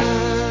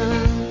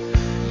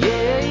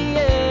 Yeah,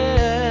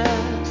 yeah.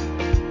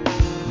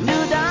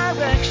 New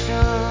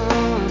direction.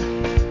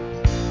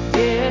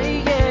 Yeah,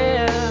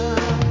 yeah.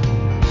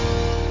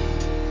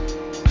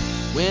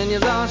 When you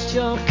lost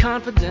your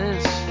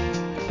confidence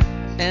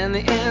and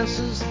the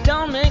answers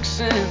don't make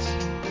sense,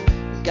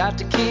 you got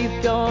to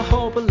keep your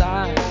hope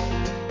alive.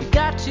 You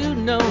got to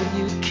know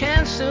you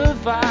can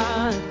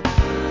survive.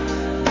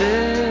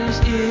 This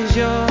is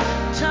your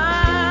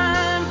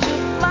time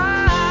to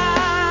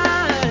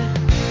fly.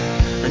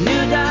 A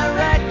new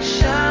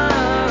direction,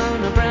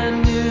 a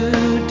brand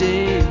new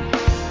day.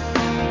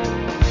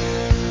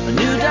 A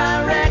new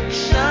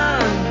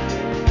direction,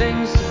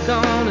 things are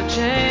gonna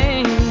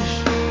change.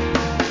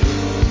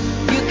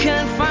 You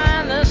can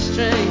find the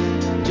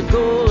strength to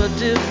go a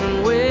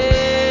different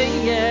way,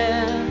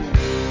 yeah.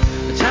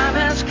 The time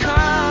has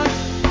come.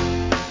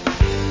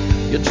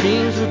 Your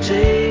dreams will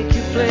take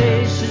you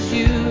places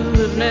you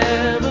have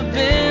never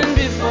been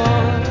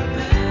before.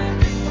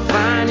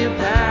 Find your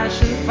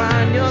passion,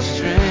 find your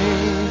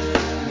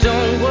strength.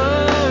 Don't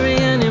worry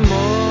anymore.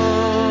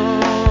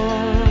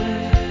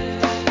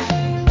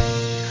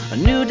 A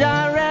new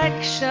direction.